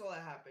 No, that's all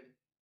that happened.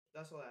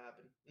 That's all that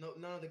happened. No,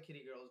 none of the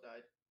kitty girls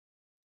died.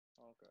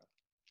 Okay.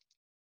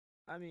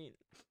 I mean,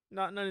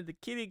 not none of the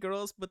kitty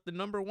girls, but the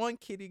number one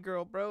kitty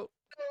girl, bro.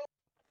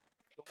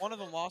 One of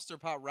them lost her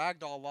power.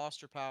 Ragdoll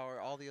lost her power.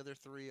 All the other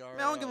three are.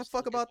 Man, I don't give a still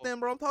fuck about capable. them,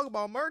 bro. I'm talking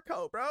about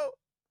Murko, bro.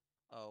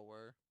 Oh,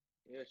 where?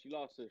 Yeah, she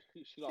lost her.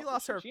 She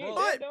Lost her She ain't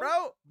foot, dead, though.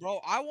 bro.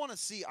 Bro, I want to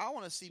see She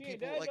ain't people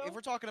dead, like if though.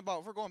 we're talking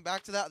about if we're going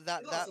back to that He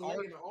lost a leg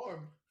arc. and an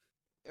arm.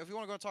 If you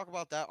want to go talk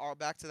about that arc,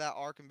 back to that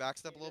arc and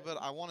backstep a Yeah. little bit,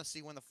 I want to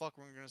see when the fuck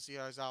we're gonna see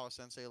Aizawa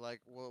Sensei.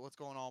 Like, what's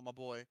going on, my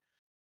boy?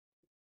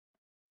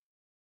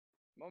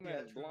 My Yeah,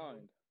 man's true.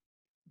 blind.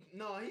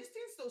 No, he can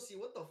still see.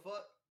 What the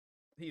fuck?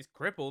 He's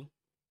crippled.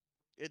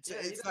 It's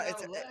Yeah, he it's doesn't not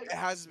it's, have it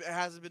legs.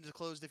 hasn't been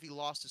disclosed if he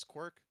lost his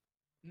quirk.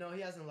 No,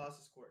 he hasn't lost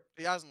his quirk.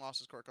 He hasn't lost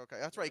his quirk. Okay,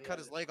 that's right. He No, he cut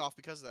his hasn't. leg off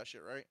because of that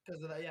shit, right?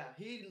 Because of that, yeah,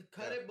 he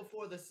cut Yeah. it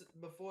before the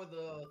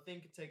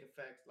thing could take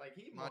effect. Like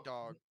he My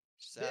dog, didn't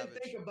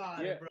savage. think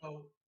about Yeah. it,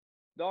 bro.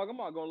 Dog, I'm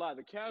not gonna lie.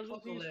 The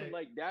casualties leg. from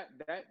like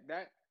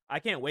that I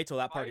can't wait till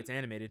that part Fight. gets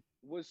animated.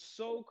 was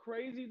so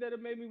crazy that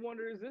it made me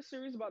wonder: is this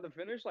series about to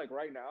finish like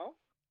right now?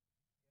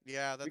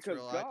 Yeah, that's Because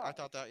real. I God.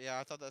 thought that. Yeah,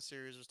 I thought that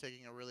series was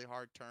taking a really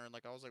hard turn.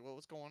 Like I was like,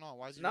 what's going on?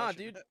 Why is he? Nah, rushing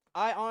dude. it?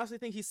 I honestly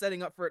think he's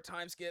setting up for a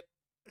time skip.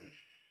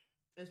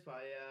 It's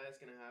probably it's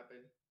gonna happen.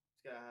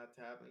 It's gonna have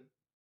to happen.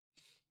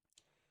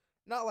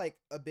 Not like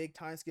a big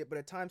time skip, but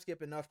a time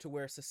skip enough to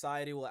where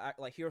society will act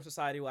like Hero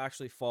Society will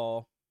actually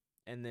fall,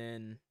 and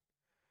then,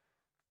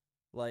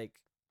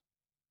 like,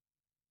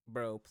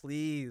 bro,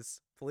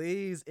 please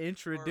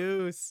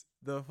introduce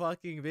the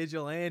fucking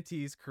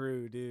Vigilantes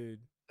crew,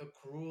 dude. The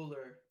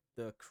crueler.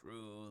 The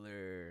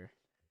Crueler.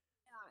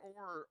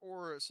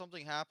 Or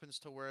something happens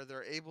to where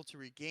they're able to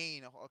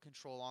regain a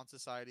control on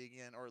society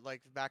again, or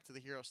like back to the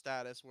hero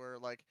status where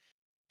like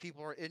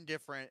people are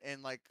indifferent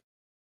and like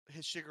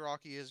his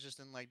Shigaraki is just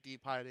in like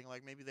deep hiding.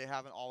 Like maybe they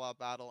have an all-out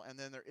battle, and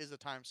then there is a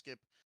time skip,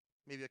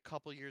 maybe a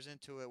couple years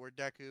into it, where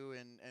Deku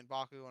and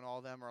Baku and all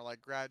of them are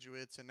like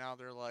graduates, and now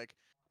they're like,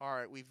 all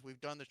right,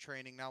 we've done the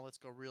training, now let's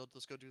go real,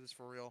 let's go do this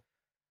for real.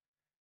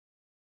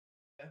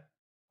 Yeah.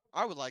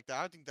 I would like that.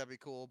 I think that'd be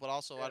cool, but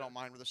also I Yeah. don't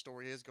mind where the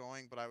story is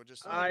going. But I would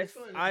just I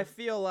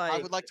feel like I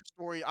would like the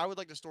story. I would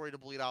like the story to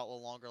bleed out a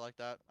little longer like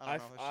that. I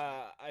don't know.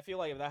 I feel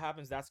like if that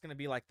happens, that's gonna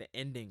be like the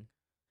ending.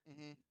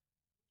 Mm-hmm.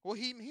 Well,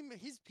 he's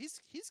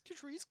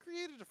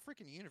created a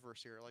freaking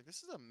universe here. Like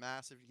this is a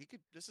massive. He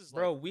could. This is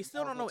Bro, like we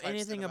still don't know Marvel-type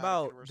anything cinematic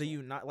about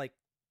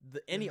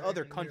universal. any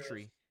other American heroes.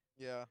 country.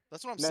 Yeah,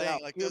 that's what I'm Now,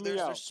 saying. Like hear me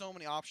out. there's so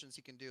many options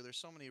he can do. There's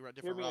so many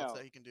different me routes out.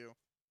 that he can do.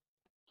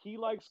 He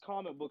likes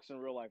comic books in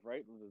real life,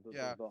 right?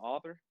 Yeah. The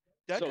author.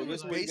 Deku this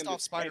is way based gonna-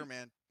 off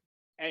Spider-Man.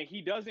 And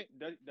he doesn't.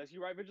 Does he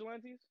write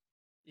Vigilantes?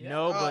 Yeah.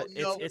 No, Oh, but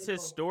no. it's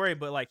his story.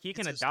 But like he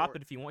can It's his adopt story.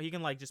 it if he want. He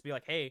can like just be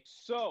like, hey,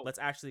 So let's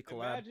actually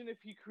collab. imagine if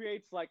he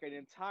creates like an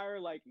entire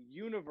like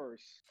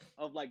universe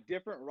of like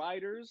different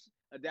writers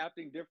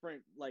adapting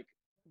different like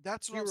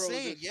That's what I'm heroes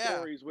saying. and Yeah,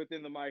 stories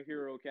within the My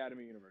Hero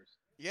Academy universe.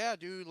 yeah,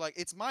 dude. Like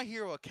it's My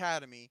Hero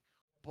Academy,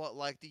 but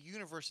like the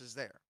universe is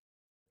there.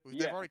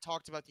 They've already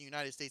talked about the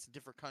United States and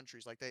different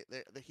countries. Like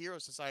the Hero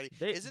Society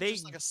They isn't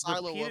just like a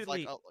silo of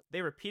like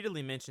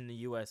repeatedly mention the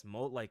U.S.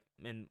 Like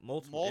in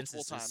multiple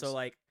instances. So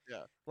times.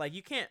 Yeah. like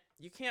you can't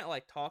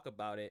like talk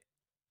about it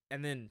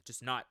and then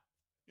just not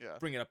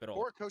bring it up at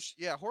all.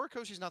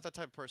 Horikoshi's not that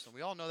type of person.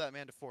 We all know that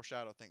man to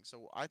foreshadow things.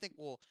 So I think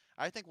we'll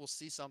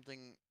see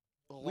something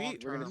long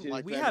term.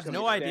 We have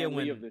no idea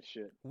when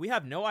we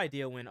have no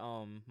idea when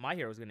My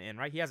Hero is gonna end,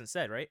 right? He hasn't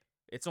said, right?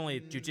 It's only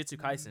Jujutsu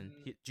Kaisen.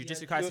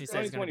 Jujutsu Kaisen he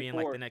said is gonna be in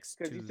like the next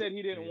 2 because he said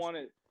he didn't want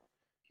it.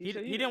 He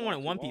didn't want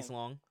it One Piece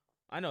long.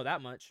 I know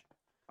that much.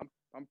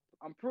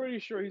 I'm pretty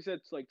sure he said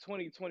it's like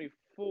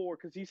 2024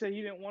 because he said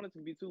he didn't want it to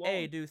be too long.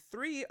 Hey, dude,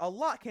 a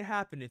lot can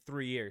happen in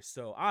 3 years,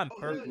 so I'm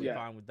perfectly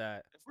fine with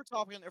that. If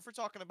we're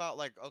talking about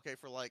like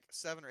for like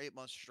 7 or 8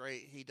 months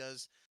straight, he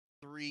does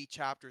 3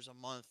 chapters a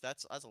month.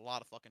 That's a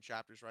lot of fucking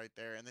chapters right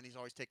there. And then he's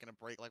always taking a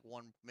break, like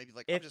one maybe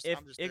like if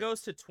it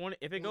goes to 20,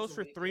 if it goes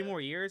for 3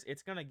 more years,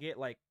 it's gonna get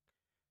like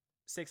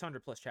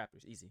 600 plus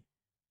chapters easy.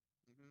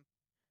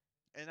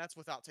 And that's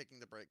without taking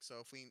the break. So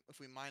if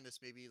we minus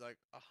maybe like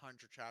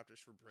 100 chapters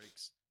for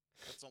breaks,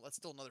 that's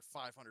still another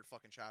 500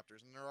 fucking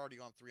chapters, and they're already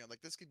on 300.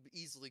 Like this could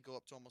easily go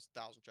up to almost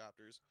 1,000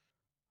 chapters.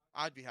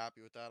 I'd be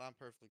happy with that. I'm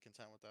perfectly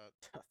content with that.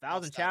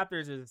 1,000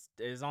 chapters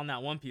is on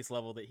that One Piece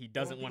level that he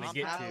doesn't want to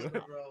get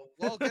to.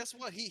 Well, guess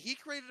what? He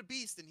created a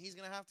beast, and he's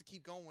gonna have to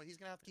keep going. He's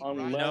gonna have to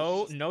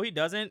keep. No, he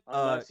doesn't.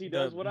 Unless he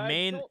does what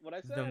I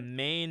said. The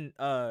main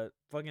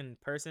fucking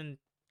person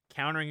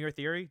countering your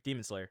theory,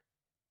 Demon Slayer.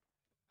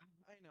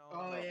 I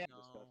know,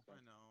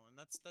 and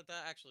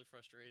that actually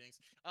frustrating.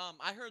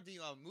 I heard the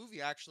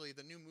movie actually,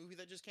 the new movie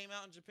that just came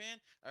out in Japan.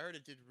 I heard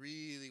it did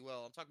really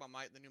well. I'm talking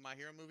about the new My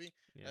Hero movie.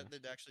 Yeah.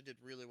 That actually did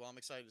really well. I'm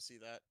excited to see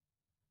that.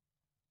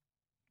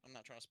 I'm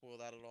not trying to spoil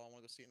that at all. I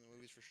want to go see it in the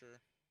movies for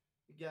sure.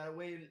 You gotta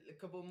wait a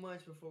couple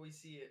months before we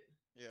see it.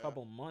 Yeah.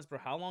 Couple months, bro.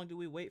 How long do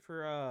we wait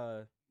for?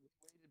 We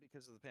waited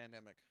because of the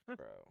pandemic, bro.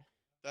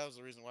 That was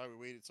the reason why we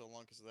waited so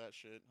long, because of that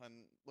shit. And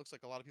looks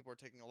like a lot of people are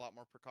taking a lot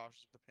more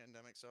precautions with the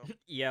pandemic. So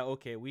yeah,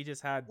 okay. We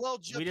just had. Well,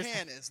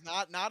 Japan is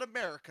not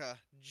America.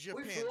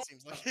 Japan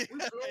seems like we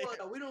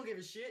Florida. We don't give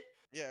a shit.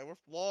 Yeah, we're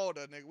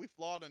Florida, nigga. We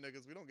Florida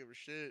niggas. We don't give a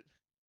shit.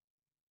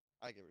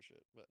 I give a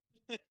shit,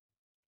 but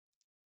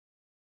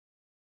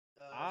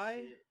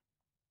I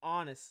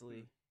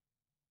honestly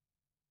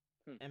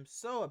am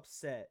so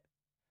upset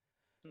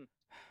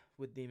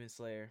with Demon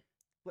Slayer.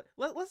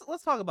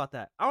 Let's talk about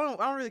that. I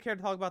don't really care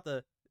to talk about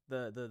the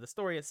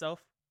story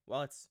itself.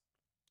 Well,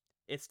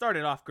 it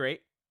started off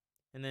great,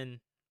 and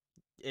then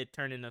it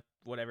turned into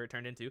whatever it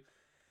turned into.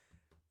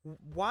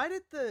 Why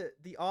did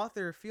the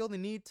author feel the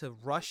need to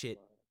rush it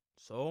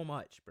so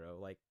much, bro?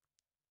 Like,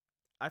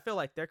 I feel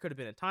like there could have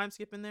been a time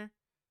skip in there.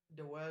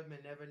 The web may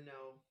never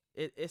know.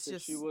 It's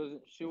just she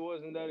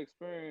wasn't that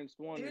experienced.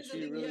 One,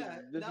 she really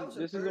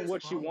this isn't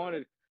what she manga.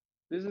 wanted.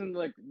 This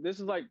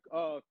is like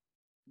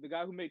the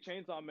guy who made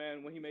Chainsaw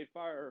Man when he made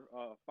Fire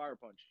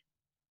Punch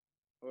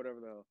or whatever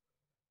the hell,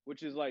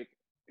 which is like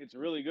it's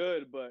really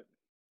good, but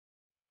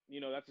you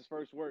know that's his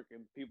first work,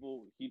 and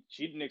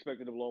she didn't expect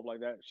it to blow up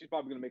like that. She's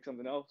probably gonna make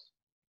something else.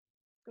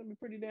 It's gonna be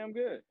pretty damn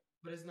good.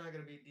 But it's not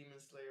gonna be Demon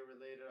Slayer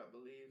related, I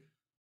believe.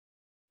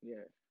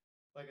 Yeah.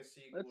 Like a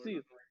sequel. Let's see.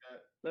 Like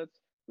that.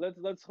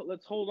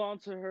 Let's hold on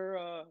to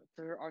her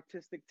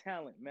artistic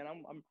talent, man.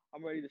 I'm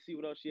ready to see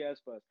what else she has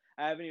for us.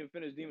 I haven't even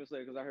finished Demon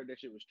Slayer because I heard that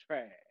shit was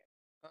trash.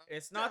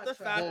 It's not the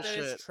fact that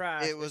it's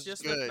trash. It's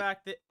just the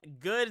fact that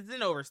good is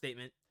an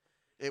overstatement.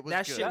 It was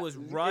that good. shit was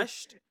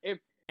rushed.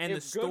 And the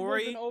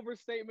story, good was an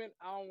overstatement.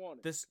 I don't want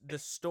it. The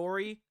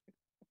story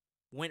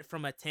went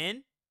from a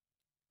 10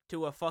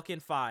 to a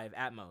fucking 5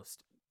 at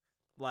most.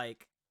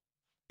 Like,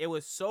 it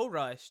was so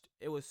rushed.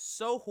 It was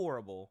so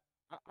horrible.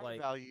 I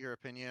value your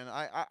opinion.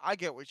 I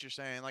get what you're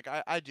saying. Like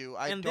I do.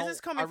 This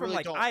is coming from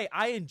like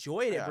I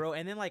enjoyed it, bro.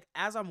 And then like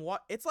as I'm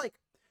it's like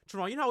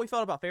Trevon, you know how we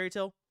felt about Fairy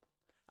Tail?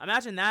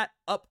 Imagine that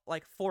up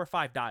like 4 or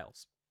 5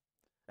 dials.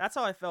 That's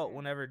how I felt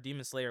whenever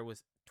Demon Slayer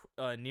was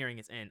nearing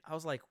its end. I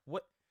was like,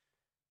 what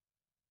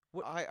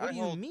do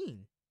you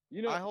mean?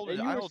 You know, I hold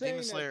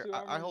Demon Slayer.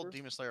 I hold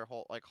Demon Slayer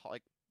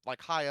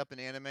like high up in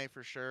anime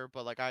for sure.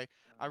 But like I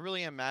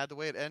really am mad the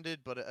way it ended.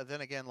 But then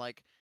again,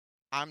 like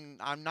I'm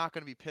not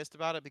gonna be pissed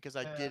about it because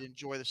I did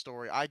enjoy the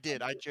story. I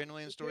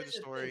genuinely enjoyed the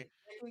story.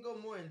 They can go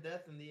more in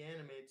depth in the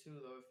anime too,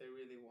 though, if they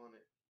really want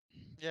it.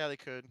 Yeah, they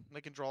could.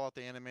 They can draw out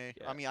the anime.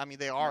 Yeah. I mean,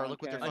 they are.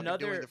 Look what they're fucking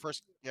doing.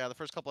 The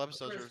first couple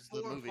episodes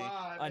of the movie.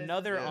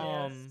 Another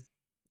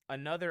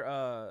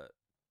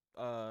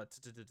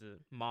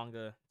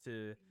manga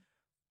to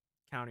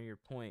counter your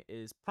point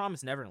is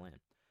Promised Neverland.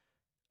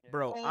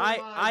 Bro,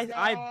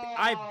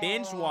 I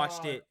binge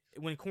watched it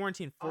when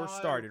quarantine first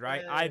started,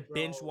 right? I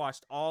binge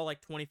watched all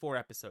like 24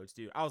 episodes,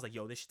 dude. I was like,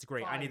 yo, this shit's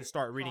great. I need to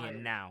start reading it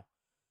now.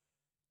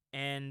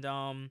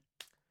 And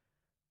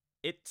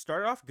it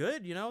started off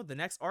good, you know. The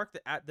next arc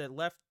that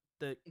left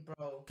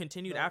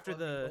continued after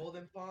the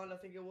Golden Pond, I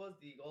think it was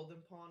the Golden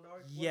Pond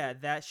arc. Yeah,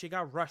 that shit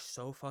got rushed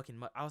so fucking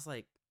much. I was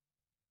like,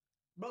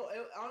 bro,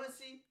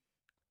 honestly,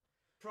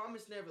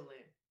 Promised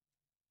Neverland.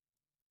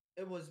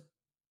 It was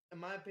in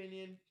my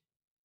opinion,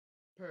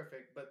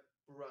 perfect, but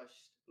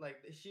rushed. Like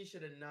she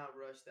should have not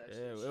rushed that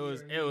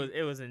shit.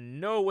 It was in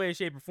no way,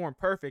 shape, or form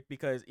perfect,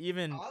 because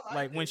even I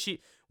like liked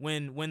it.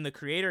 when the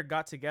creator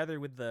got together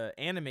with the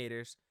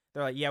animators,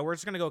 they're like, yeah, we're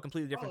just gonna go a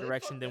completely different they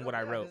direction fucked than it what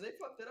up, I yeah, wrote. because they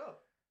fucked it up.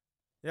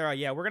 They're like,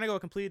 yeah, we're gonna go a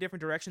completely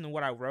different direction than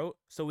what I wrote,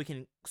 so we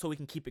can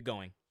keep it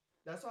going.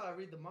 That's why I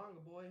read the manga,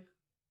 boy.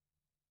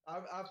 I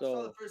saw the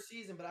So first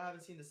season, but I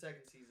haven't seen the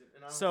second season,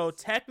 and I don't So want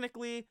to see it.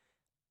 technically,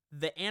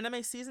 the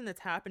anime season that's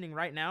happening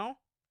right now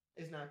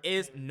It's not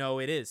is canon. no,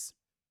 it is.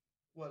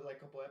 What, like a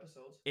couple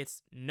episodes?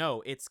 It's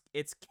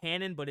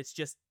canon, but it's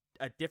just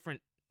a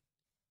different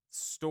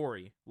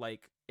story.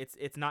 Like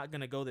it's not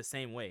gonna go the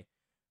same way,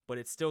 but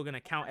it's still gonna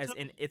count as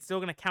an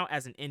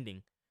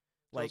ending.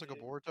 So it's Like like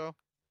a Boruto.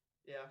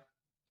 Yeah,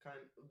 kind.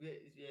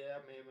 Yeah,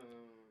 maybe.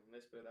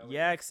 Let's put it that way.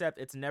 yeah, except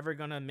it's never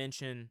gonna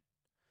mention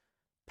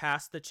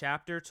past the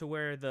chapter to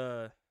where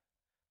the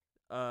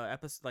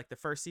episode, like the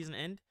first season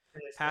end.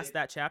 And they Past stayed-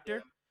 that chapter,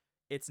 yeah.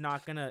 it's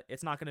not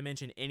gonna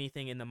mention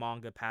anything in the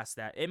manga past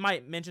that. It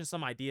might mention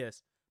some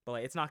ideas, but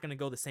like, it's not gonna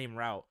go the same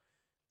route.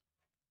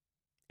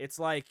 It's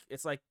like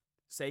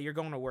say you're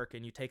going to work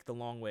and you take the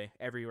long way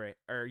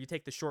or you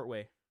take the short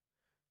way.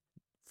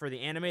 For the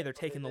anime, they're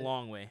taking the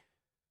long way,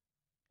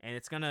 and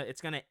it's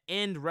gonna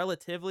end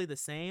relatively the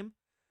same,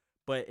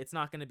 but it's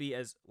not gonna be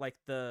as like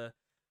the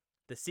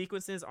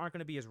sequences aren't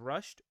gonna be as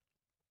rushed.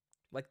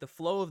 Like the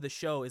flow of the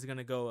show is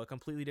gonna go a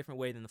completely different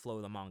way than the flow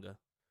of the manga,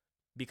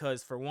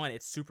 because for one,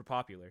 it's super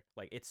popular.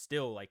 Like it's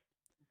still like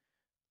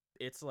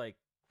it's like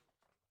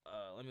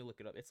let me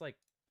look it up. It's like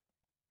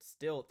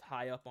still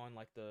high up on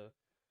like the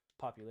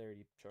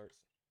popularity charts.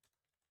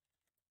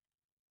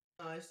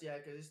 Nice, yeah,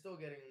 because it's still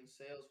getting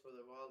sales for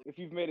the volume. if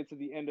you've made it to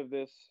the end of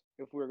this,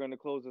 if we're going to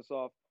close this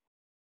off,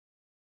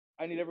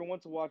 I need everyone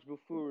to watch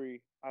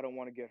Bufuri. I don't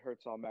want to get hurt,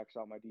 so I'll max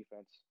out my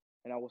defense.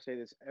 And I will say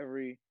this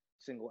every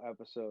single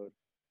episode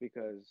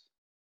because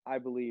I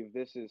believe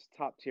this is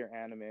top tier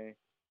anime.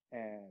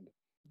 And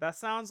That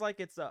sounds like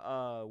it's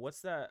a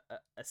what's that,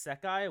 a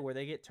isekai, where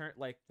they get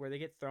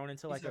thrown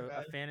into like a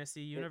Isekai.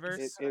 fantasy it,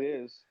 universe. it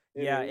is.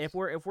 It Yeah, is. if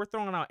we're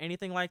throwing out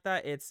anything like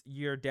that,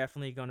 you're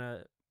definitely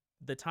gonna.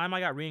 The time I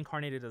got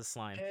reincarnated as a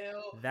slime,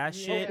 Hell that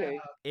yeah, shit Okay,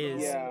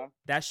 is yeah.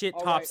 that shit All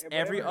tops right, but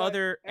every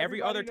other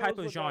everybody type knows of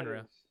what that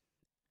genre. is.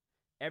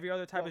 Every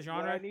other type of But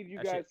what I genre, need you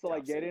that shit guys to like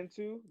tops get it.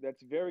 into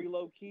that's very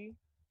low key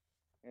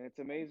and it's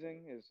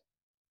amazing is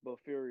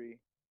Bofuri.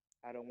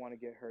 I don't want to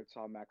get hurt, so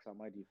I'll max out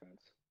my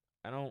defense.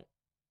 I don't.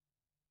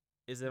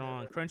 Is it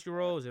on Never.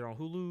 Crunchyroll? Is it on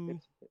Hulu?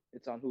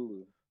 It's on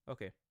Hulu.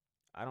 Okay,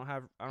 I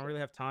don't really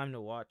have time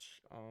to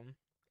watch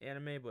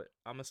anime, but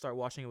I'm gonna start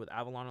watching it with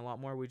Avalon a lot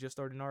more. We just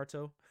started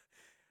Naruto.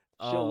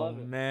 She'll love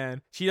it.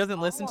 Man, she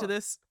doesn't listen to Oh.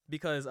 this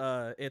because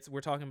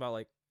we're talking about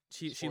like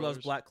she loves Spoilers.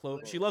 Black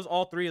Clover. She loves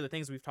all three of the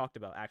things we've talked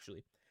about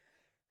actually.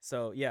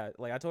 So yeah,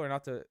 like I told her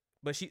not to,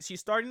 but she's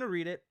starting to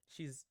read it.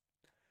 She's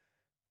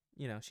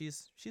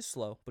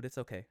slow, but it's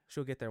okay.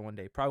 She'll get there one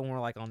day. Probably when we're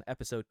like on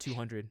episode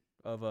 200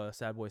 of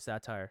Sad Boy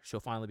Satire, she'll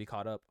finally be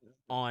caught up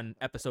on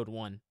episode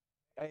 1.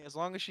 Hey, as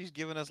long as she's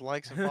giving us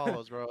likes and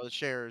follows, bro,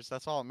 shares,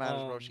 that's all that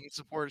matters, bro. She can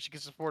support. She can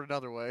support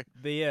another way.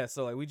 But yeah,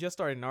 so like we just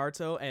started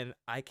Naruto, and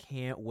I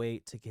can't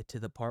wait to get to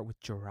the part with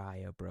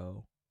Jiraiya,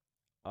 bro.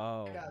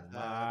 Oh got my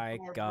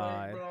Heartbreak,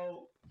 god.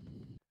 bro.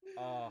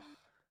 Oh,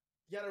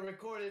 You gotta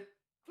record it.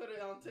 Put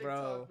it on TikTok,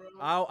 bro. bro.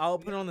 I'll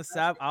We put it on gotta the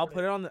Sab. I'll record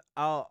put it on the.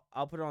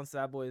 I'll put it on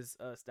Sad Boy's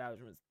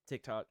establishment's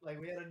TikTok. Like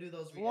we gotta do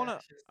those I wanna-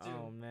 reactions too.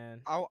 Oh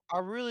man. I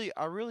really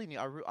need.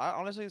 I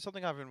honestly, it's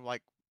something I've been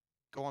like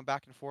going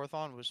back and forth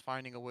on was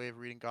finding a way of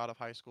reading God of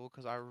High School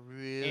because I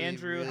really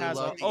Andrew really has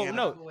a. love the Oh anime.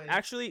 no, By the way.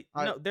 actually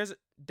no. There's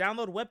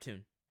download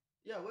Webtoon.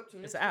 Yeah,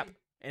 Webtoon. It's an app, free.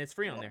 and it's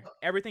free on Well, there.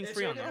 Everything's If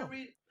free you're on gonna there.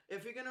 read,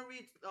 if you're gonna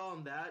read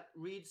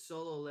read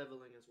Solo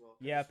Leveling as well.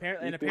 Yeah,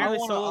 apparently, and You can- apparently, I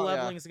wanna- Solo oh, yeah.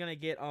 Leveling is gonna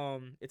get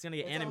it's gonna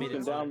get It's on animated.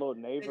 You can Hunter soon. download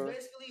It's Naver.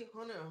 basically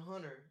Hunter x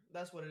Hunter.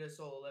 That's what it is.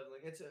 Solo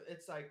Leveling.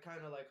 It's like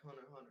kind of like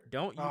Hunter x Hunter.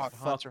 Don't you God, fuck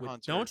Hunter, with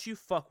Hunter. Don't you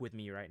fuck with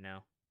me right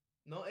now,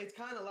 No, it's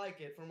kind of like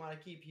it from what I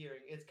keep hearing.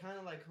 It's kind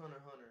of like Hunter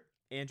x Hunter.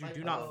 Andrew. Like,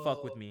 Do not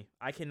fuck with oh, me.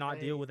 I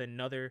cannot deal hey. with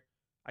another.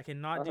 I I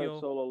cannot heard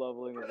deal. solo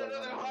leveling is like Another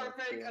one of the best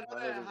heartbreak, too.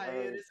 another hiatus, I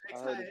heard it's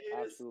hiatus.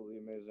 absolutely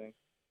amazing.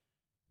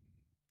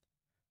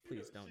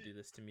 Please don't do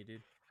this to me,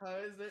 dude. How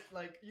is it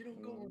like you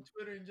don't go on Mm.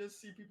 Twitter and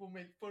just see people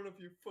make fun of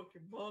your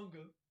fucking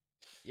manga?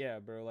 Yeah,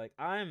 bro. Like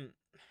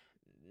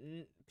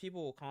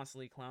people will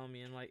constantly clown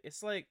me, and like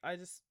it's like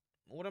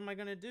what am I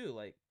gonna do?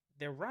 Like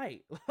they're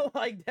right,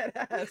 like dead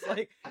ass.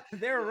 Like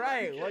they're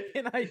right. What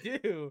can I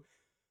do?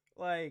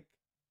 Like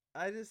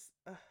I just.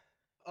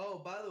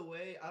 Oh, by the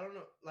way, I don't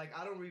know. Like,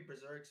 I don't read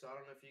Berserk, so I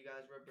don't know if you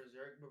guys read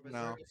Berserk, but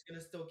No. Berserk is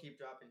gonna still keep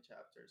dropping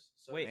chapters.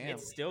 So Wait, if you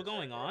it's don't read still Berserk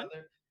going or on?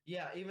 other-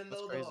 Yeah, even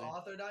That's though crazy. the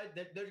author died,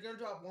 they're gonna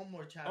drop one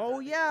more chapter. Oh I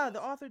think yeah, it the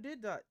is. author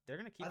did that. They're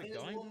gonna keep I it think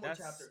it's going. one more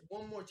chapter.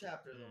 One more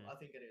chapter though. I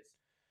think it is.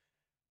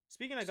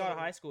 Speaking of God of So-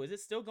 High School, is it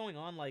still going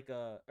on? Like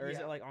or is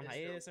Yeah, it like on it's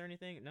hiatus still- or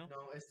anything? No.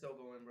 No, it's still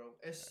going, bro.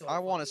 It's so. I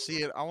want to fucking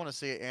see it. I want to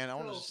see it, and I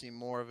want to So- just see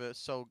more of it.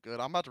 So good.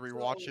 I'm about to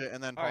rewatch So- it,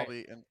 and then All right.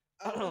 probably. And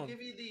I will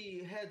give you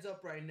the heads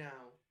up right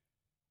now.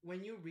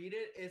 when you read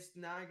it, it's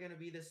not gonna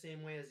be the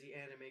same way as the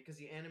anime because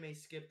the anime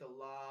skipped a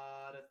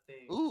lot of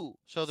things. Ooh,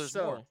 so there's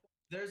more.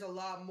 There's a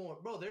lot more,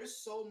 bro. There's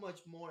so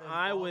much more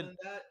I involved would- in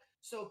that.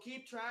 So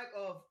keep track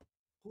of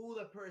who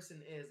the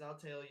person is. I'll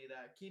tell you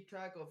that. Keep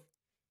track of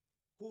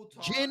who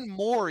talks. Jin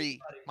Mori,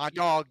 my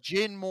dog,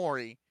 Jin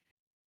Mori.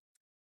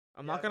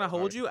 I'm Yeah, not gonna go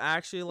hold ahead. you. I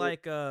actually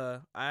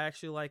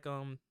like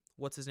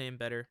what's his name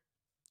better?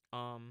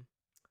 The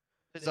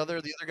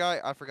other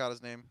guy, I forgot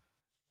his name.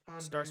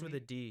 Starts with a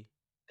D.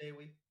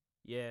 Dewi.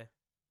 Yeah.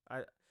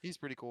 He's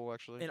pretty cool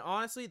actually. And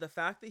honestly, the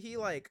fact that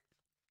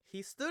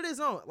he stood his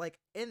own. Like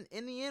in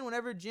the end,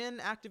 whenever Jin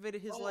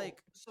activated his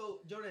So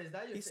Jordan, is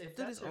that your he if stood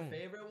that's his your own.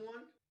 favorite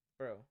one?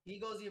 Bro. He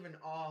goes even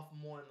off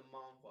more in the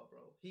manga, bro.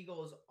 He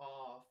goes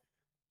off.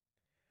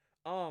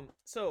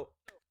 So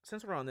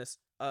since we're on this,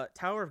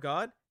 Tower of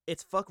God,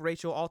 it's fuck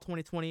Rachel all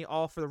 2020,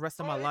 all for the rest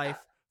of my life.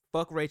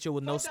 Fuck Rachel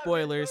with no Fuck that bitch,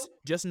 spoilers. bro.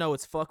 Just know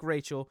it's fuck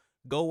Rachel.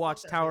 Go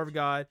watch that Tower bitch. of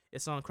God.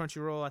 It's on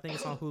Crunchyroll. I think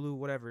it's on Hulu,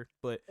 whatever.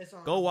 But It's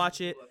on go watch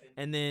Hulu, it, I think.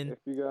 and then If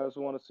you guys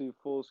want to see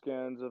full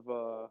scans of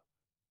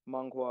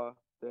manhwa,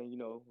 then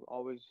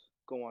always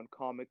go on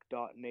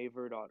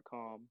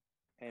comic.naver.com.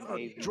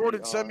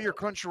 Jordan, send me your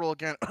Crunchyroll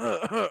again.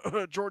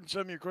 Jordan,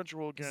 send me your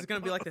Crunchyroll again. this is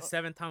gonna be like the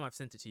 7th time I've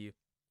sent it to you.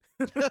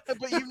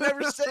 But you've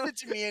never sent it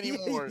to me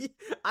anymore.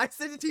 I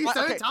sent it to you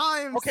 7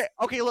 times.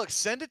 Okay, look,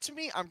 send it to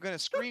me. I'm gonna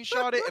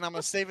screenshot it and I'm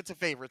gonna save it to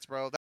favorites,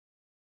 bro.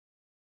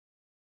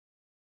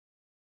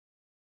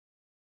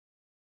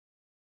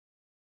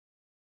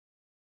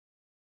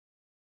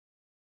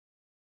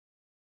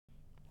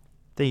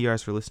 Thank you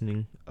guys for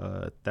listening.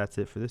 That's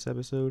it for this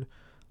episode.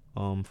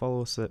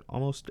 Follow us at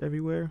almost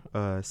everywhere.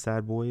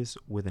 Sad Boys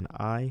with an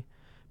I,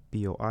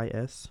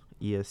 BOISEST.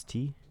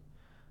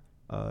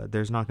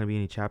 There's not going to be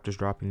any chapters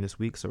dropping this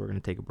week, so we're going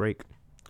to take a break.